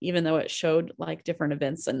calendar, even though it showed like different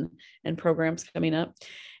events and programs coming up.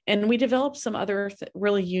 And we developed some other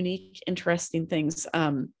really unique, interesting things.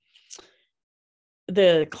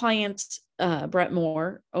 The client, Brett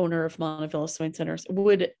Moore, owner of Montavilla Sewing Centers,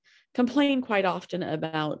 would complain quite often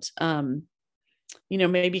about,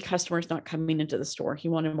 maybe customers not coming into the store. He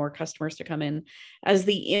wanted more customers to come in. As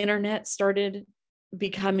the internet started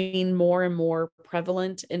becoming more and more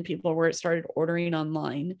prevalent and people started ordering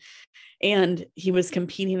online, and he was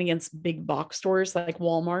competing against big box stores like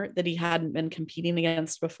Walmart that he hadn't been competing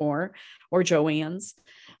against before, or Joann's.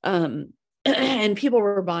 And people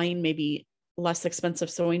were buying maybe less expensive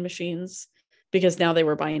sewing machines because now they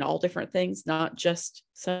were buying all different things, not just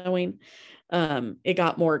sewing. It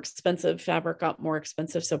got more expensive, fabric got more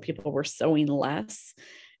expensive, so people were sewing less.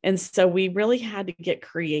 And so we really had to get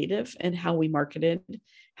creative in how we marketed,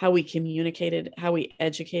 how we communicated, how we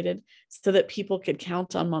educated, so that people could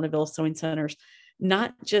count on Montavilla Sewing Centers,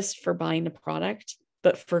 not just for buying a product,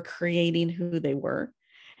 but for creating who they were.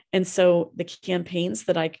 And so the campaigns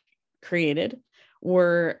that I created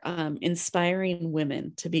were inspiring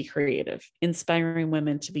women to be creative, inspiring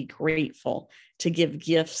women to be grateful, to give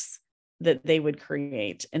gifts that they would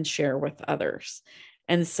create and share with others.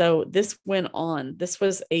 And so this went on. This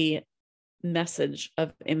was a message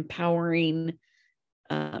of empowering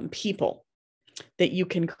people that you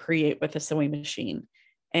can create with a sewing machine.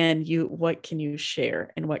 And what can you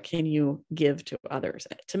share and what can you give to others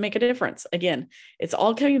to make a difference? Again, it's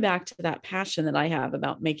all coming back to that passion that I have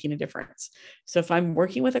about making a difference. So if I'm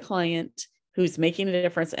working with a client who's making a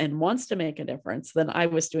difference and wants to make a difference, then I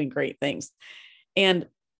was doing great things. And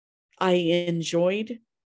I enjoyed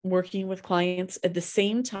working with clients. At the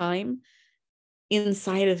same time,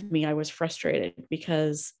 inside of me, I was frustrated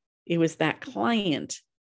because it was that client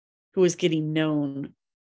who was getting known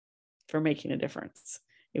for making a difference.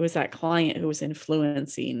 It was that client who was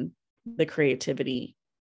influencing the creativity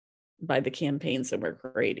by the campaigns that we're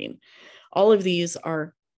creating. All of these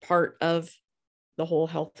are part of the whole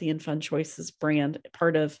Healthy and Fun Choices brand,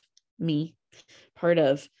 part of me,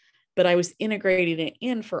 but I was integrating it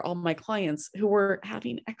in for all my clients who were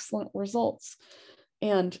having excellent results.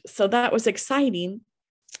 And so that was exciting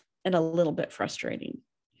and a little bit frustrating.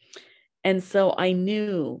 And so I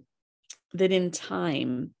knew that in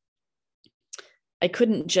time, I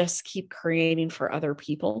couldn't just keep creating for other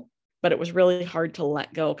people, but it was really hard to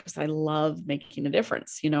let go because I love making a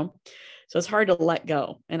difference, So it's hard to let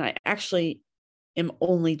go. And I actually am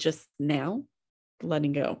only just now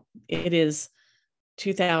letting go. It is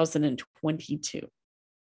 2022.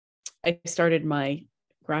 I started my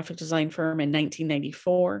graphic design firm in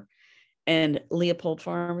 1994, and Leopold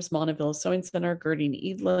Farms, Montavilla Sewing Center, Gerding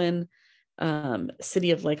Edlin,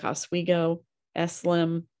 City of Lake Oswego,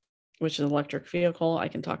 Eslim, which is an electric vehicle I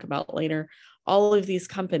can talk about later. All of these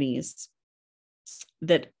companies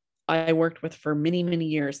that I worked with for many, many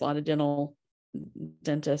years, a lot of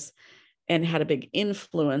dentists, and had a big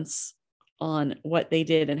influence on what they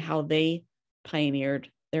did and how they pioneered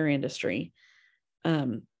their industry.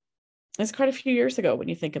 It's quite a few years ago when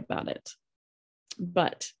you think about it.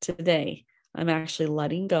 But today, I'm actually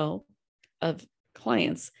letting go of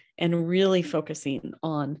clients and really focusing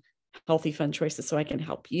on healthy, fun choices so I can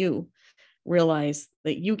help you realize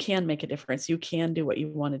that you can make a difference. You can do what you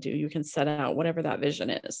want to do. You can set out whatever that vision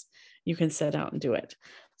is. You can set out and do it.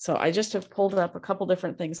 So I just have pulled up a couple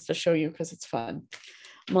different things to show you because it's fun.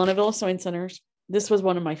 Montavilla Sewing Centers. This was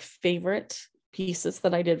one of my favorite pieces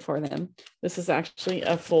that I did for them. This is actually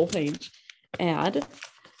a full page ad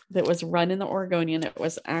that was run in the Oregonian. It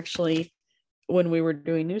was actually when we were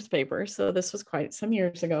doing newspapers. So this was quite some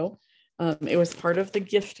years ago. It was part of the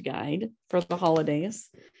gift guide for the holidays.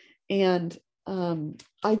 And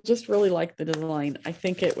I just really liked the design. I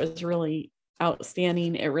think it was really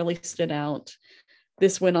outstanding. It really stood out.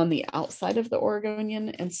 This went on the outside of the Oregonian,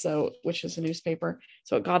 and so, which is a newspaper.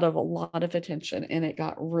 So it got a lot of attention and it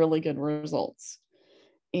got really good results.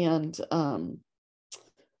 And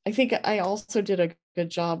I think I also did a good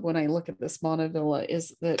job when I look at this Montavilla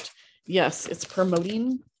is that, yes, it's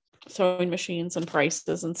promoting sewing machines and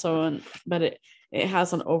prices and so on, but it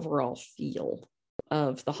has an overall feel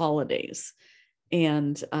of the holidays.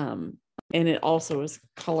 And it also is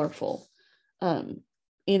colorful. In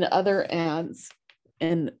other ads,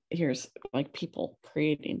 and here's like people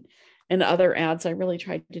creating, in other ads, I really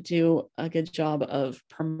tried to do a good job of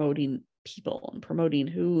promoting people and promoting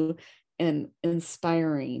who and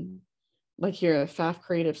inspiring, like here, Pfaff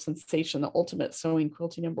Creative Sensation, the ultimate sewing,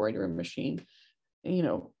 quilting, embroidery machine,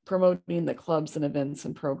 promoting the clubs and events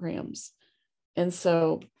and programs. And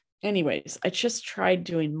so anyways, I just tried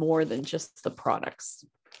doing more than just the products.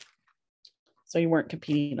 So you weren't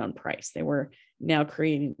competing on price. They were now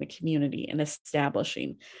creating the community and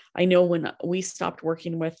establishing. I know when we stopped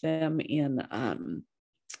working with them in, it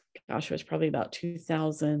was probably about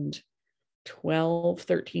 2012,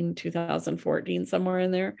 13, 2014, somewhere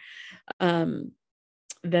in there,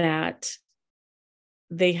 that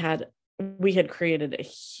we had created a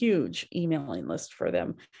huge emailing list for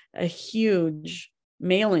them, a huge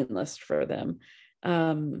mailing list for them.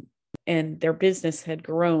 And their business had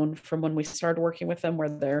grown from when we started working with them, where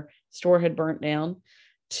their store had burnt down,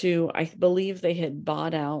 to I believe they had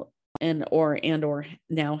bought out and or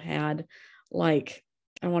now had, like,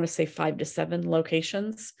 I want to say 5 to 7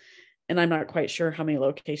 locations. And I'm not quite sure how many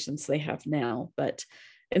locations they have now, but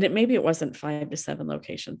maybe it wasn't 5 to 7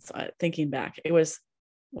 locations. Thinking back, it was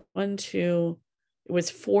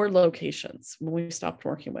 4 locations when we stopped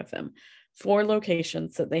working with them. 4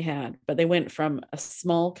 locations that they had, but they went from a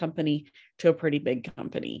small company to a pretty big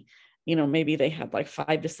company. Maybe they had like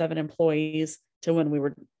 5 to 7 employees to when we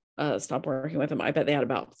were stopped working with them. I bet they had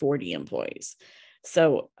about 40 employees.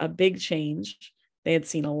 So a big change. They had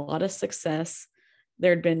seen a lot of success.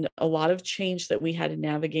 There had been a lot of change that we had to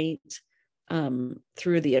navigate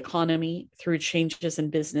through the economy, through changes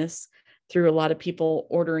in business, through a lot of people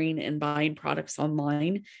ordering and buying products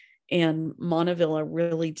online. And Montavilla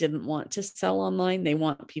really didn't want to sell online. They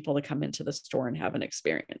want people to come into the store and have an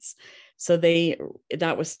experience. So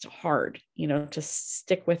that was hard, to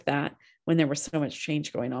stick with that when there was so much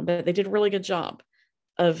change going on. But they did a really good job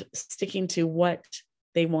of sticking to what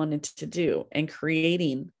they wanted to do and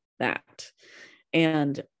creating that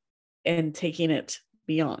and taking it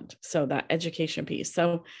beyond. So that education piece.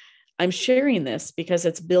 So I'm sharing this because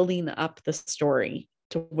it's building up the story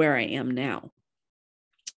to where I am now.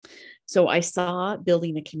 So I saw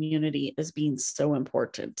building a community as being so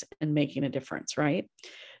important and making a difference, right?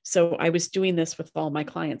 So I was doing this with all my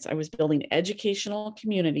clients. I was building educational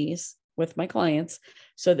communities with my clients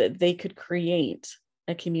so that they could create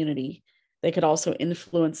a community. They could also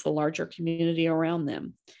influence the larger community around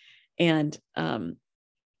them, and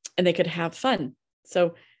they could have fun.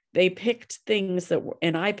 So they picked things that were,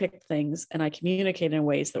 and I picked things, and I communicated in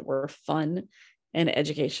ways that were fun and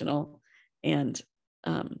educational, and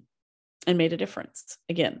made a difference.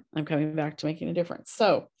 Again, I'm coming back to making a difference.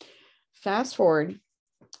 So fast forward.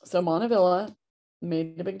 So Montavilla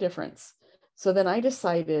made a big difference. So then I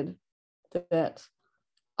decided that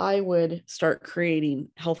I would start creating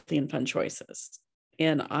healthy and fun choices.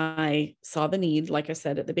 And I saw the need, like I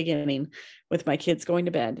said at the beginning, with my kids going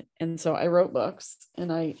to bed. And so I wrote books,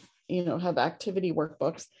 and I, have activity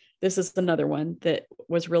workbooks. This is another one that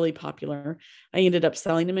was really popular. I ended up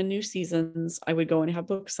selling them in New Seasons. I would go and have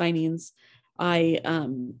book signings.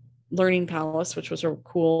 Learning Palace, which was a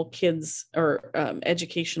cool kids or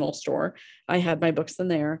educational store. I had my books in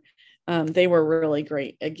there. They were really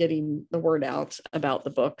great at getting the word out about the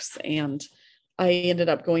books. And I ended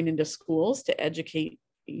up going into schools to educate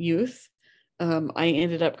youth. I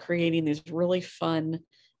ended up creating these really fun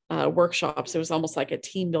workshops. It was almost like a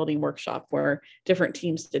team building workshop where different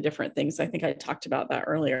teams did different things. I think I talked about that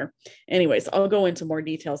earlier. Anyways, I'll go into more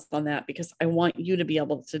details on that because I want you to be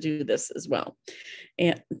able to do this as well.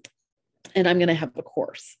 And I'm going to have a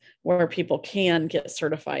course where people can get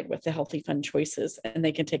certified with the healthy fun choices, and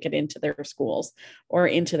they can take it into their schools or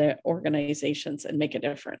into their organizations and make a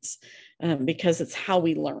difference, because it's how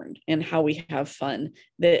we learn and how we have fun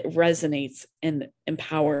that resonates and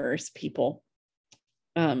empowers people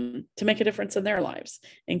to make a difference in their lives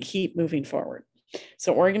and keep moving forward.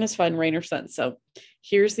 So Oregon is fun, rain or sun. So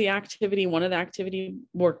here's the activity, one of the activity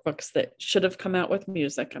workbooks that should have come out with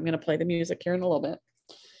music. I'm going to play the music here in a little bit.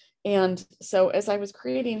 And so as I was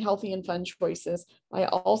creating healthy and fun choices, I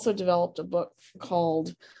also developed a book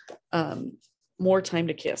called More Time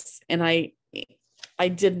to Kiss. And I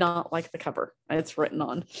did not like the cover it's written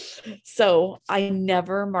on. So I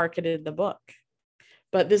never marketed the book.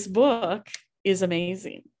 But this book is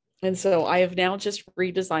amazing. And so I have now just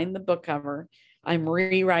redesigned the book cover. I'm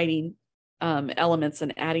rewriting elements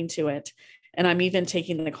and adding to it. And I'm even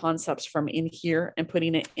taking the concepts from in here and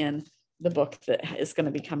putting it in the book that is going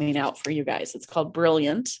to be coming out for you guys. It's called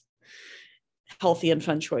Brilliant, Healthy and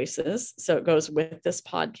Fun Choices. So it goes with this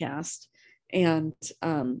podcast. And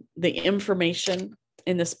the information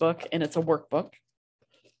in this book, and it's a workbook,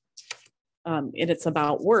 and it's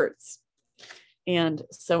about words. And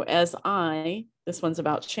so this one's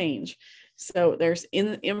about change. So there's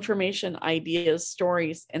information, ideas,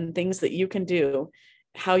 stories, and things that you can do,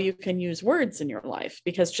 how you can use words in your life.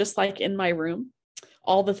 Because just like in my room,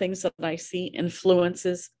 all the things that I see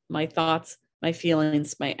influences my thoughts, my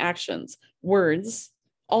feelings, my actions. Words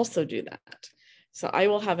also do that. So I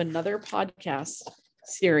will have another podcast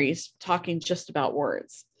series talking just about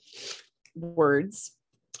words. Words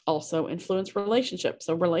also influence relationships.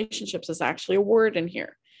 So relationships is actually a word in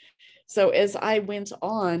here. So as I went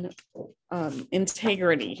on,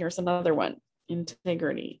 integrity, here's another one.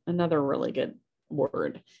 Integrity, another really good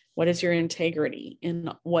word. What is your integrity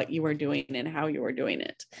in what you are doing and how you are doing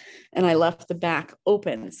it? And I left the back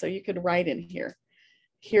open so you could write in here.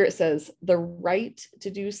 Here it says, the right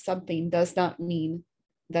to do something does not mean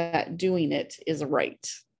that doing it is right.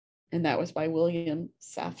 And that was by William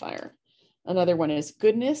Safire. Another one is,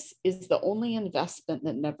 goodness is the only investment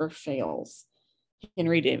that never fails.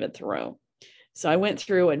 Henry David Thoreau. So I went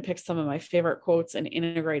through and picked some of my favorite quotes and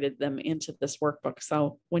integrated them into this workbook.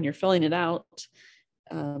 So when you're filling it out,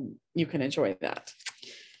 you can enjoy that.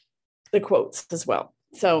 The quotes as well.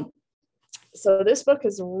 So this book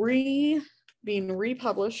is being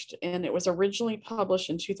republished, and it was originally published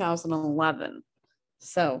in 2011.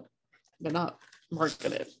 So, but not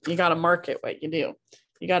marketed. You got to market what you do.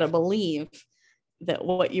 You got to believe that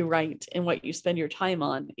what you write and what you spend your time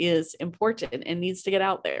on is important and needs to get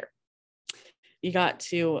out there. You got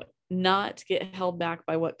to not get held back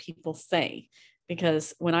by what people say.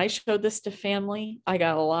 Because when I showed this to family, I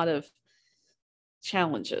got a lot of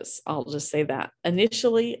challenges. I'll just say that.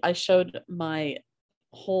 Initially, I showed my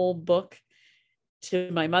whole book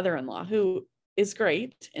to my mother-in-law, who is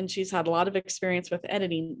great. And she's had a lot of experience with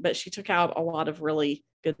editing, but she took out a lot of really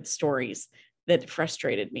good stories that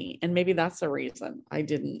frustrated me. And maybe that's the reason I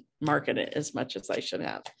didn't market it as much as I should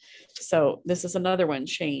have. So this is another one,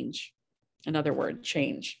 change. Another word,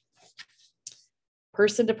 change.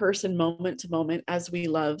 person to person, moment to moment. As we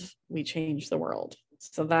love, we change the world.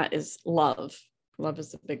 So that is love. Love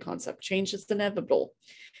is a big concept. Change is inevitable.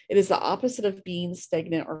 It is the opposite of being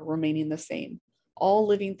stagnant or remaining the same. All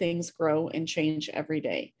living things grow and change every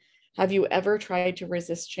day. Have you ever tried to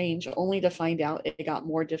resist change only to find out it got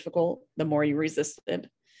more difficult the more you resisted?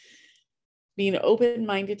 Being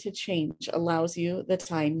open-minded to change allows you the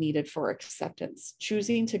time needed for acceptance.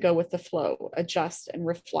 Choosing to go with the flow, adjust, and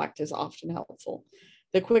reflect is often helpful.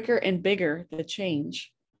 The quicker and bigger the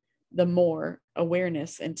change, the more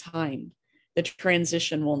awareness and time the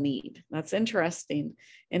transition will need. That's interesting.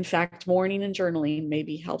 In fact, mourning and journaling may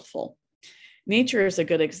be helpful. Nature is a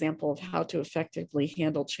good example of how to effectively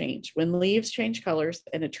handle change. When leaves change colors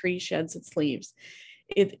and a tree sheds its leaves,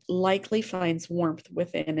 it likely finds warmth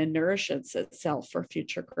within and nourishes itself for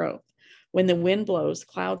future growth. When the wind blows,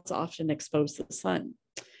 clouds often expose the sun.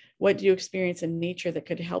 What do you experience in nature that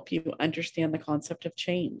could help you understand the concept of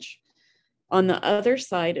change? On the other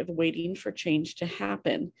side of waiting for change to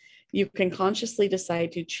happen, you can consciously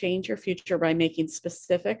decide to change your future by making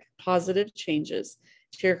specific positive changes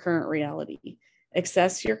to your current reality.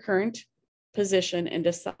 Assess your current position and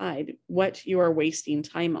decide what you are wasting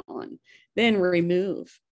time on. Then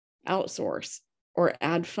remove, outsource, or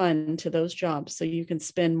add fun to those jobs so you can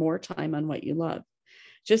spend more time on what you love.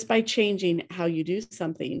 Just by changing how you do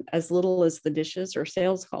something, as little as the dishes or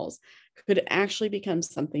sales calls, could actually become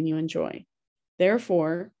something you enjoy.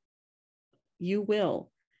 Therefore, you will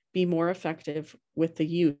be more effective with the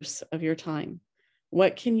use of your time.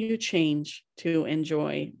 What can you change to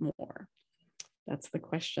enjoy more? That's the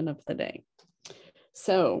question of the day.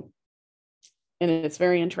 So, and it's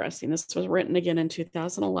very interesting. This was written again in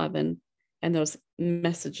 2011, and those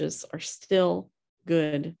messages are still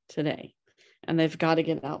good today, and they've got to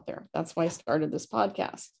get out there. That's why I started this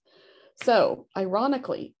podcast. So,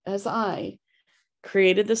 ironically, as I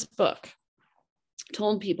created this book,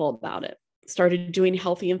 told people about it, started doing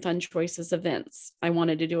healthy and fun choices events. I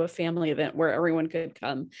wanted to do a family event where everyone could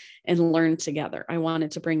come and learn together. I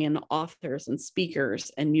wanted to bring in authors and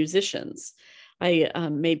speakers and musicians. I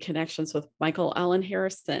made connections with Michael Allen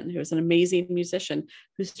Harrison, who's an amazing musician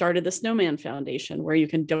who started the Snowman Foundation, where you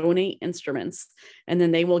can donate instruments and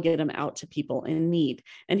then they will get them out to people in need.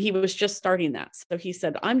 And he was just starting that. So he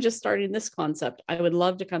said, I'm just starting this concept. I would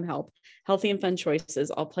love to come help. Healthy and fun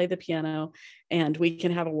choices. I'll play the piano and we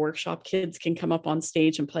can have a workshop. Kids can come up on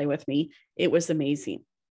stage and play with me. It was amazing.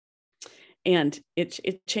 And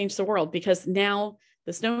it changed the world, because now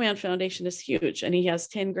the Snowman Foundation is huge, and he has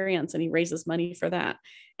 10 grants and he raises money for that.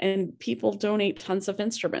 And people donate tons of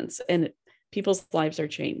instruments and people's lives are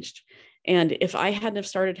changed. And if I hadn't have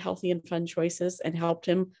started Healthy and Fun Choices and helped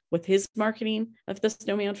him with his marketing of the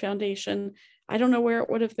Snowman Foundation, I don't know where it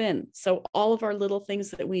would have been. So all of our little things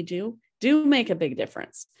that we do make a big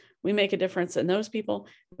difference. We make a difference in those people.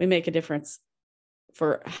 We make a difference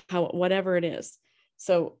for whatever it is.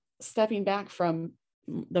 So stepping back from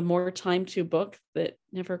the More Time To book that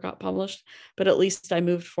never got published, but at least I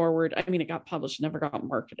moved forward. I mean, it got published, never got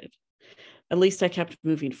marketed. At least I kept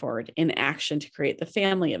moving forward in action to create the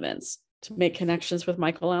family events, to make connections with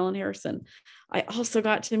Michael Allen Harrison. I also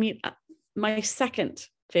got to meet my second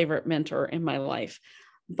favorite mentor in my life.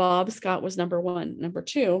 Bob Scott was number one. Number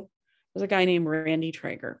two was a guy named Randy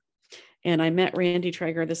Traeger. And I met Randy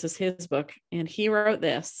Traeger. This is his book. And he wrote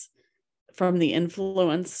this from the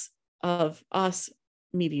influence of us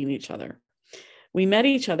meeting each other. We met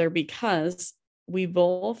each other because we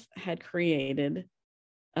both had created,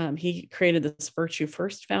 he created this Virtue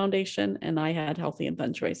First Foundation, and I had Healthy and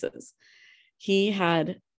Fun Choices. He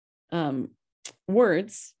had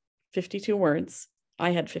words, 52 words. I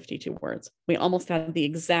had 52 words. We almost had the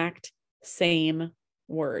exact same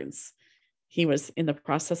words. He was in the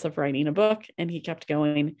process of writing a book, and he kept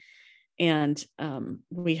going, and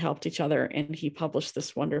we helped each other, and he published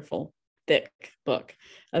this wonderful thick book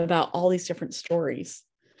about all these different stories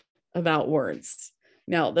about words.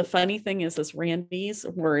 Now, the funny thing is Randy's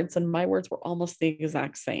words and my words were almost the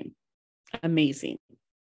exact same. Amazing.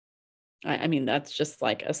 I mean, that's just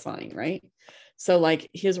like a sign, right? So like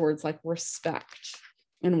his words, like respect.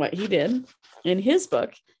 And what he did in his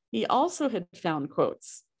book, he also had found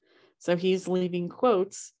quotes. So he's leaving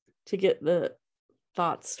quotes to get the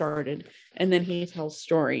thoughts started. And then he tells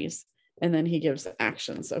stories. And then he gives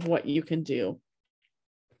actions of what you can do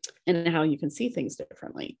and how you can see things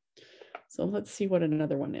differently. So let's see what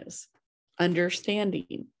another one is.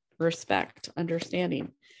 Understanding, respect,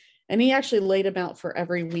 understanding. And he actually laid them out for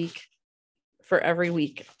every week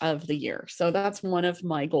of the year. So that's one of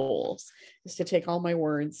my goals, is to take all my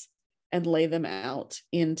words and lay them out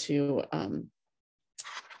into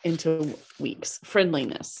into weeks.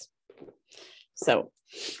 Friendliness. So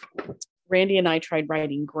Randy and I tried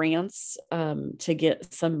writing grants to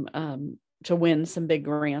get some to win some big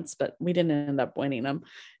grants, but we didn't end up winning them.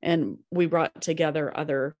 And we brought together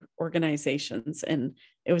other organizations, and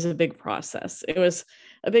it was a big process. It was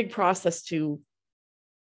a big process to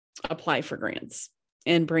apply for grants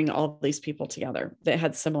and bring all these people together that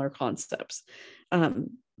had similar concepts.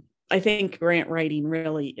 I think grant writing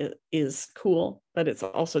really is cool, but it's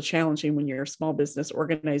also challenging when you're a small business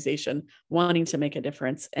organization wanting to make a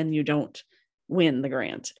difference and you don't win the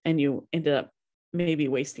grant and you ended up maybe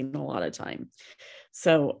wasting a lot of time.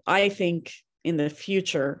 So I think in the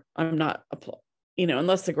future, I'm not,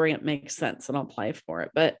 unless the grant makes sense, and I'll apply for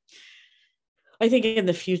it. But I think in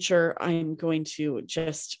the future, I'm going to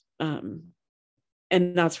just, and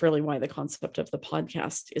that's really why the concept of the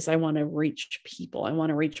podcast is I want to reach people. I want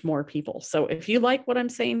to reach more people. So if you like what I'm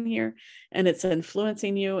saying here and it's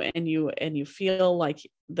influencing you and you feel like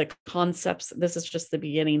the concepts, this is just the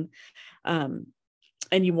beginning,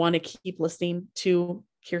 and you want to keep listening to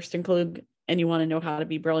Kirsten Klug and you want to know how to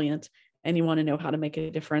be brilliant and you want to know how to make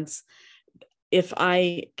a difference. If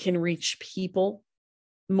I can reach people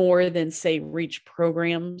more than say reach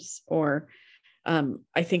programs, or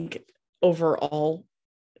I think overall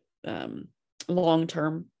long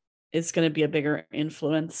term is going to be a bigger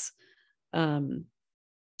influence, and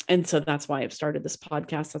so that's why I've started this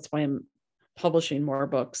podcast. That's why I'm publishing more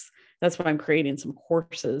books. That's why I'm creating some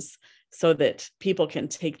courses so that people can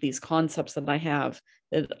take these concepts that I have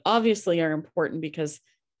that obviously are important because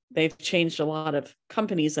they've changed a lot of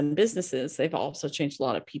companies and businesses. They've also changed a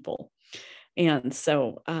lot of people. And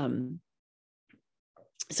so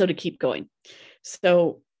to keep going.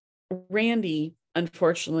 So Randy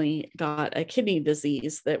unfortunately got a kidney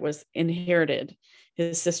disease that was inherited.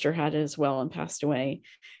 His sister had it as well and passed away.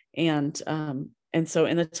 And so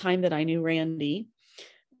in the time that I knew Randy,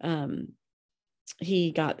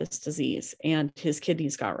 he got this disease and his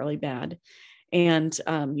kidneys got really bad. And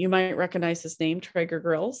you might recognize his name, Traeger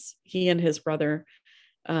Grills. He and his brother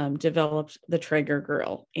developed the Traeger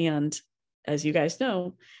grill. And as you guys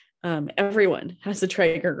know, everyone has a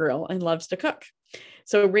Traeger grill and loves to cook.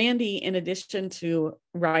 So Randy, in addition to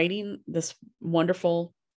writing this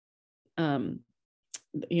wonderful,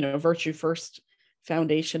 Virtue First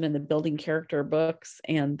Foundation and the Building Character books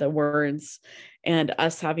and the words, and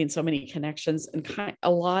us having so many connections and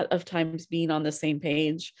a lot of times being on the same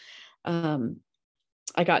page,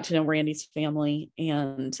 I got to know Randy's family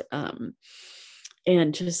and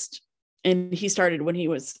he started when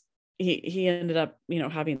he ended up,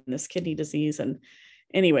 having this kidney disease. And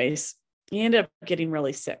anyways, he ended up getting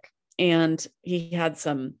really sick and he had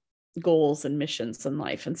some goals and missions in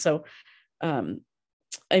life. And so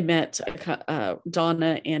I met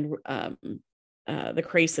Donna and the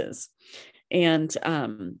Craces, and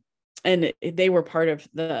they were part of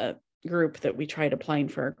the group that we tried applying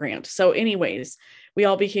for a grant. So anyways, we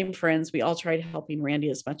all became friends. We all tried helping Randy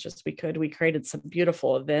as much as we could. We created some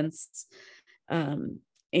beautiful events.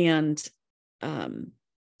 And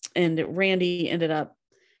Randy ended up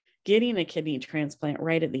getting a kidney transplant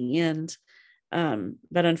right at the end.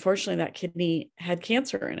 But unfortunately that kidney had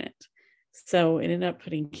cancer in it. So it ended up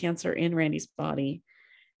putting cancer in Randy's body.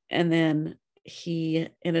 And then he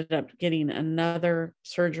ended up getting another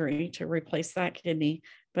surgery to replace that kidney,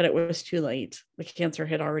 but it was too late. The cancer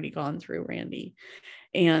had already gone through Randy.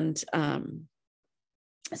 And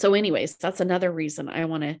so anyways, that's another reason I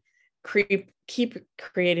want to keep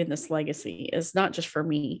creating this legacy. Is not just for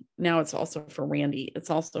me. Now it's also for Randy. It's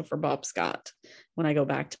also for Bob Scott. When I go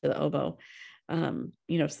back to the oboe,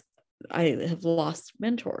 I have lost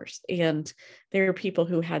mentors, and there are people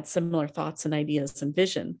who had similar thoughts and ideas and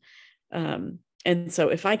vision. And so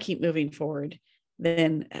if I keep moving forward,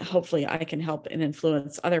 then hopefully I can help and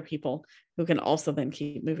influence other people who can also then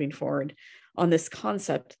keep moving forward on this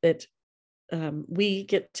concept that we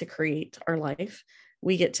get to create our life.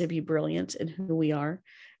 We get to be brilliant in who we are.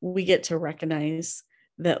 We get to recognize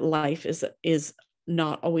that life is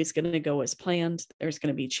not always going to go as planned. There's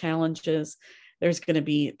going to be challenges. There's going to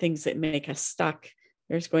be things that make us stuck.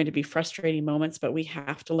 There's going to be frustrating moments, but we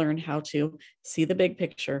have to learn how to see the big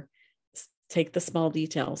picture, take the small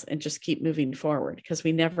details, and just keep moving forward, because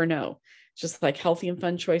we never know. Just like healthy and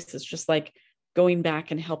fun choices, just like going back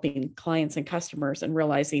and helping clients and customers and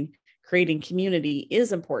realizing creating community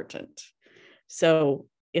is important. So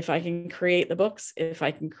if I can create the books,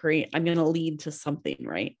 I'm going to lead to something,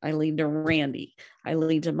 right? I lead to Randy. I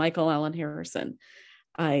lead to Michael Allen Harrison.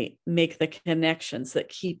 I make the connections that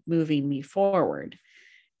keep moving me forward.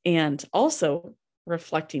 And also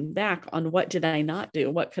reflecting back on what did I not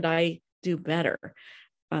do? What could I do better?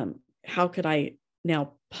 how could I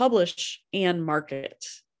now publish and market,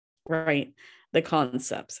 right, the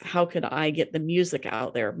concepts? How could I get the music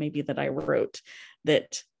out there, maybe that I wrote,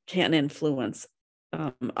 that can influence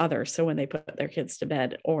others? So when they put their kids to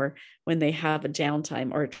bed, or when they have a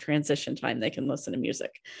downtime or a transition time, they can listen to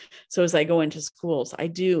music. So as I go into schools, I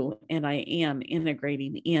do, and I am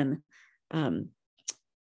integrating in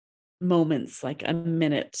moments, like a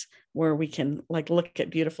minute where we can like look at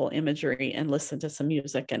beautiful imagery and listen to some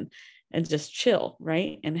music and just chill,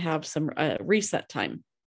 right, and have some reset time.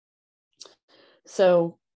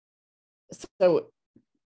 So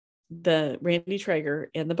the Randy Traeger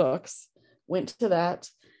and the books went to that.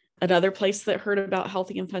 Another place that heard about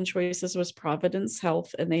Healthy and Fun Choices was Providence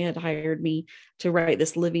Health, and they had hired me to write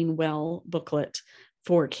this Living Well booklet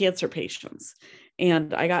for cancer patients.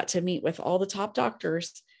 And I got to meet with all the top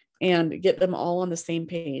doctors and get them all on the same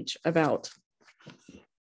page about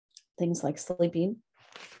things like sleeping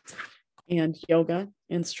and yoga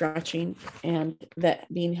and stretching, and that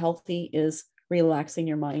being healthy is relaxing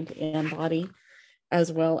your mind and body,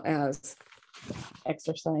 as well as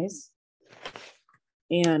exercise.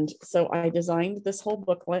 And so I designed this whole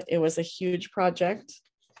booklet. It was a huge project.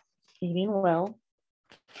 Eating well,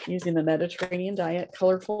 using the Mediterranean diet,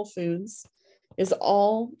 colorful foods, is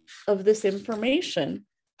all of this information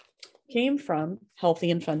came from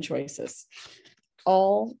Healthy and Fun Choices.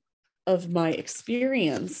 All of my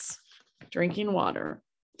experience drinking water,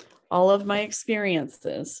 all of my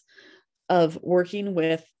experiences of working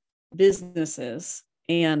with businesses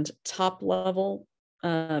and top level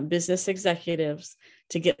business executives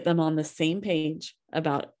to get them on the same page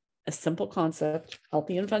about a simple concept,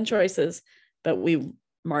 Healthy and Fun Choices, but we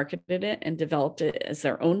marketed it and developed it as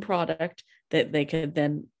their own product that they could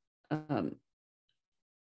then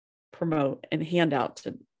promote and hand out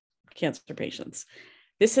to cancer patients.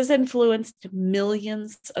 This has influenced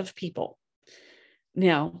millions of people.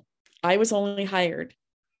 Now, I was only hired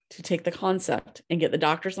to take the concept and get the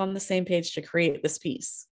doctors on the same page to create this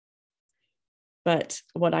piece. But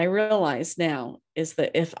what I realize now is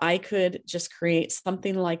that if I could just create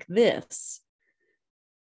something like this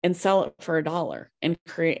and sell it for $1 and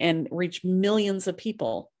create and reach millions of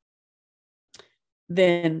people,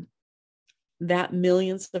 then that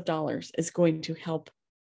millions of dollars is going to help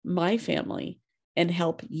my family and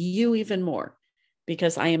help you even more,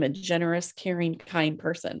 because I am a generous, caring, kind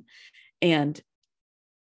person. And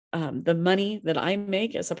the money that I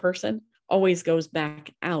make as a person always goes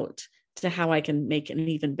back out to how I can make an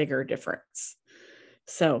even bigger difference.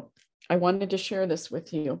 So I wanted to share this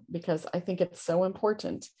with you because I think it's so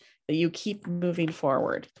important that you keep moving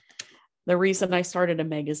forward. The reason I started a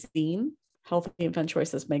magazine, Healthy and Fun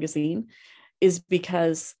Choices magazine, is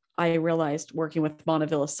because I realized working with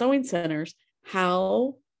Montevilla Sewing Centers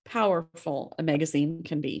how powerful a magazine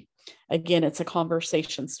can be. Again, it's a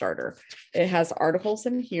conversation starter. It has articles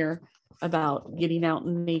in here about getting out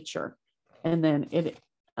in nature, and then it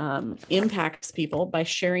impacts people by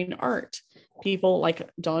sharing art. People like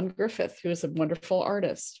Dawn Griffith, who is a wonderful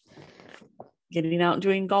artist, getting out and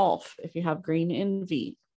doing golf if you have green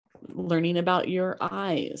envy, learning about your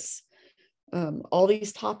eyes, all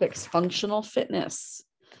these topics, functional fitness,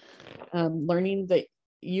 learning that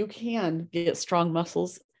you can get strong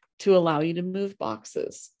muscles to allow you to move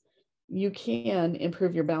boxes. You can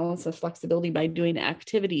improve your balance and flexibility by doing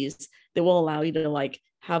activities that will allow you to like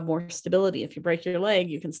have more stability. If you break your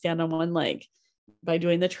leg, you can stand on one leg. By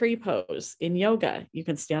doing the tree pose in yoga, you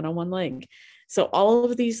can stand on one leg. So all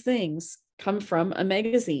of these things come from a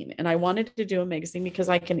magazine. And I wanted to do a magazine because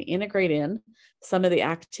I can integrate in some of the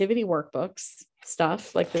activity workbooks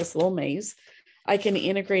stuff, like this little maze. I can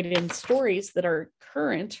integrate in stories that are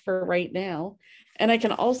current for right now. And I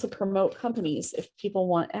can also promote companies if people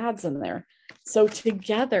want ads in there. So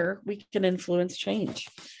together we can influence change.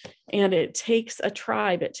 And it takes a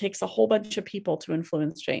tribe, it takes a whole bunch of people to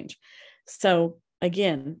influence change. So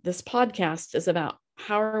again, this podcast is about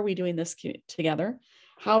how are we doing this together?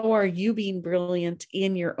 How are you being brilliant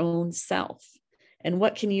in your own self? And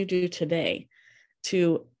what can you do today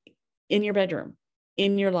to, in your bedroom,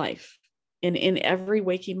 in your life, and in every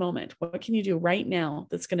waking moment? What can you do right now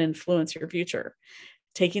that's going to influence your future?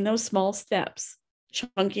 Taking those small steps,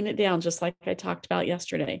 chunking it down, just like I talked about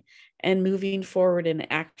yesterday, and moving forward in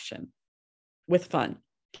action with fun.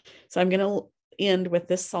 So I'm going to end with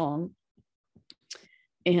this song.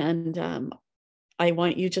 And I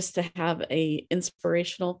want you just to have a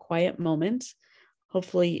inspirational, quiet moment.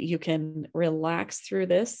 Hopefully you can relax through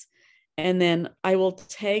this. And then I will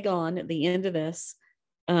tag on at the end of this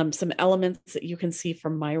some elements that you can see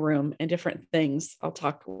from my room and different things. I'll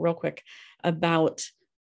talk real quick about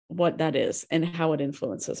what that is and how it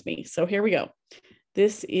influences me. So here we go.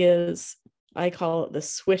 This is, I call it the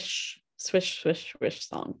swish, swish, swish, swish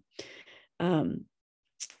song.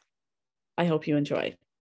 I hope you enjoy.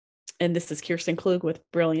 And this is Kirsten Klug with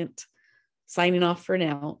Brilliant, signing off for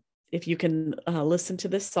now. If you can listen to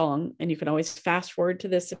this song, and you can always fast forward to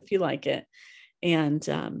this if you like it,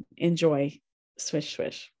 and enjoy Swish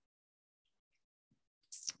Swish.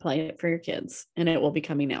 Play it for your kids, and it will be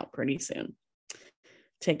coming out pretty soon.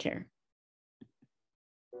 Take care.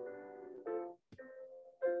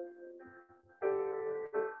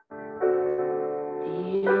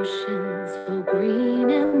 The ocean's so green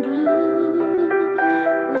and blue,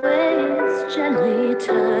 waves gently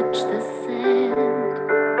touch the sand.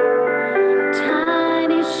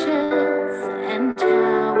 Tiny shells and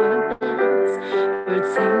tower bells,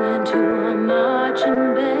 birds singing to a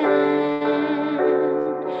marching band.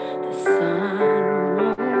 The sun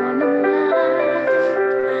warm and light,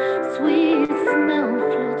 sweet smell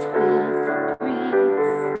floats with the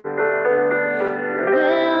breeze.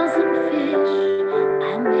 Whales and fish, I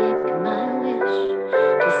make my wish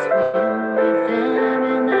to swim with them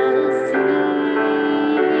in the sea.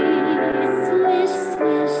 Swish,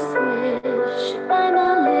 swish, swish, I'm a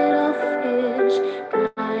little fish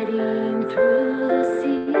gliding through the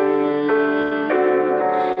sea.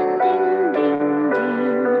 Ding, ding,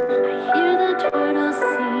 ding, I hear the turtles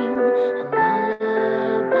sing a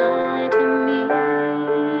lullaby to me.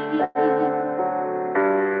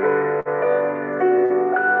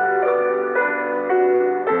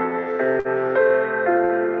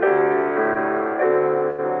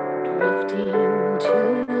 Drifting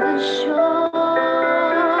to the shore,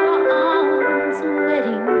 arms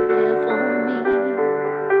waiting there for me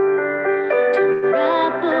to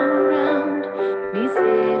wrap around me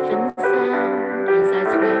safe and sound as I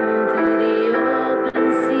swim through the open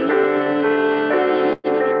sea.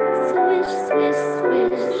 Swish, swish,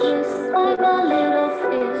 swish, swish, I'm a little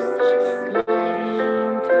fish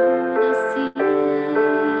gliding through the sea.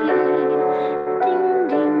 Ding,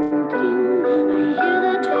 ding, ding, I hear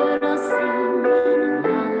the turtles sing a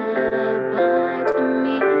lullaby to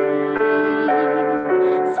me.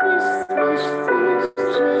 Swish, swish, swish,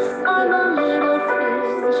 swish, I'm a little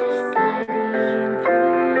fish gliding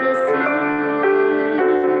through the sea.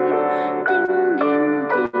 Ding, ding,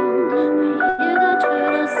 ding, I hear the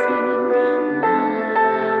turtles sing a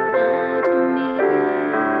lullaby to me.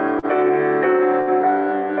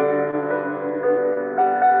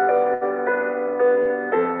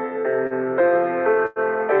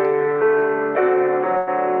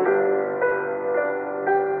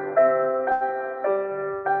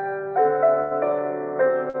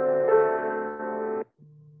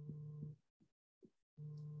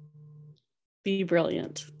 Be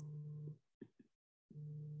brilliant.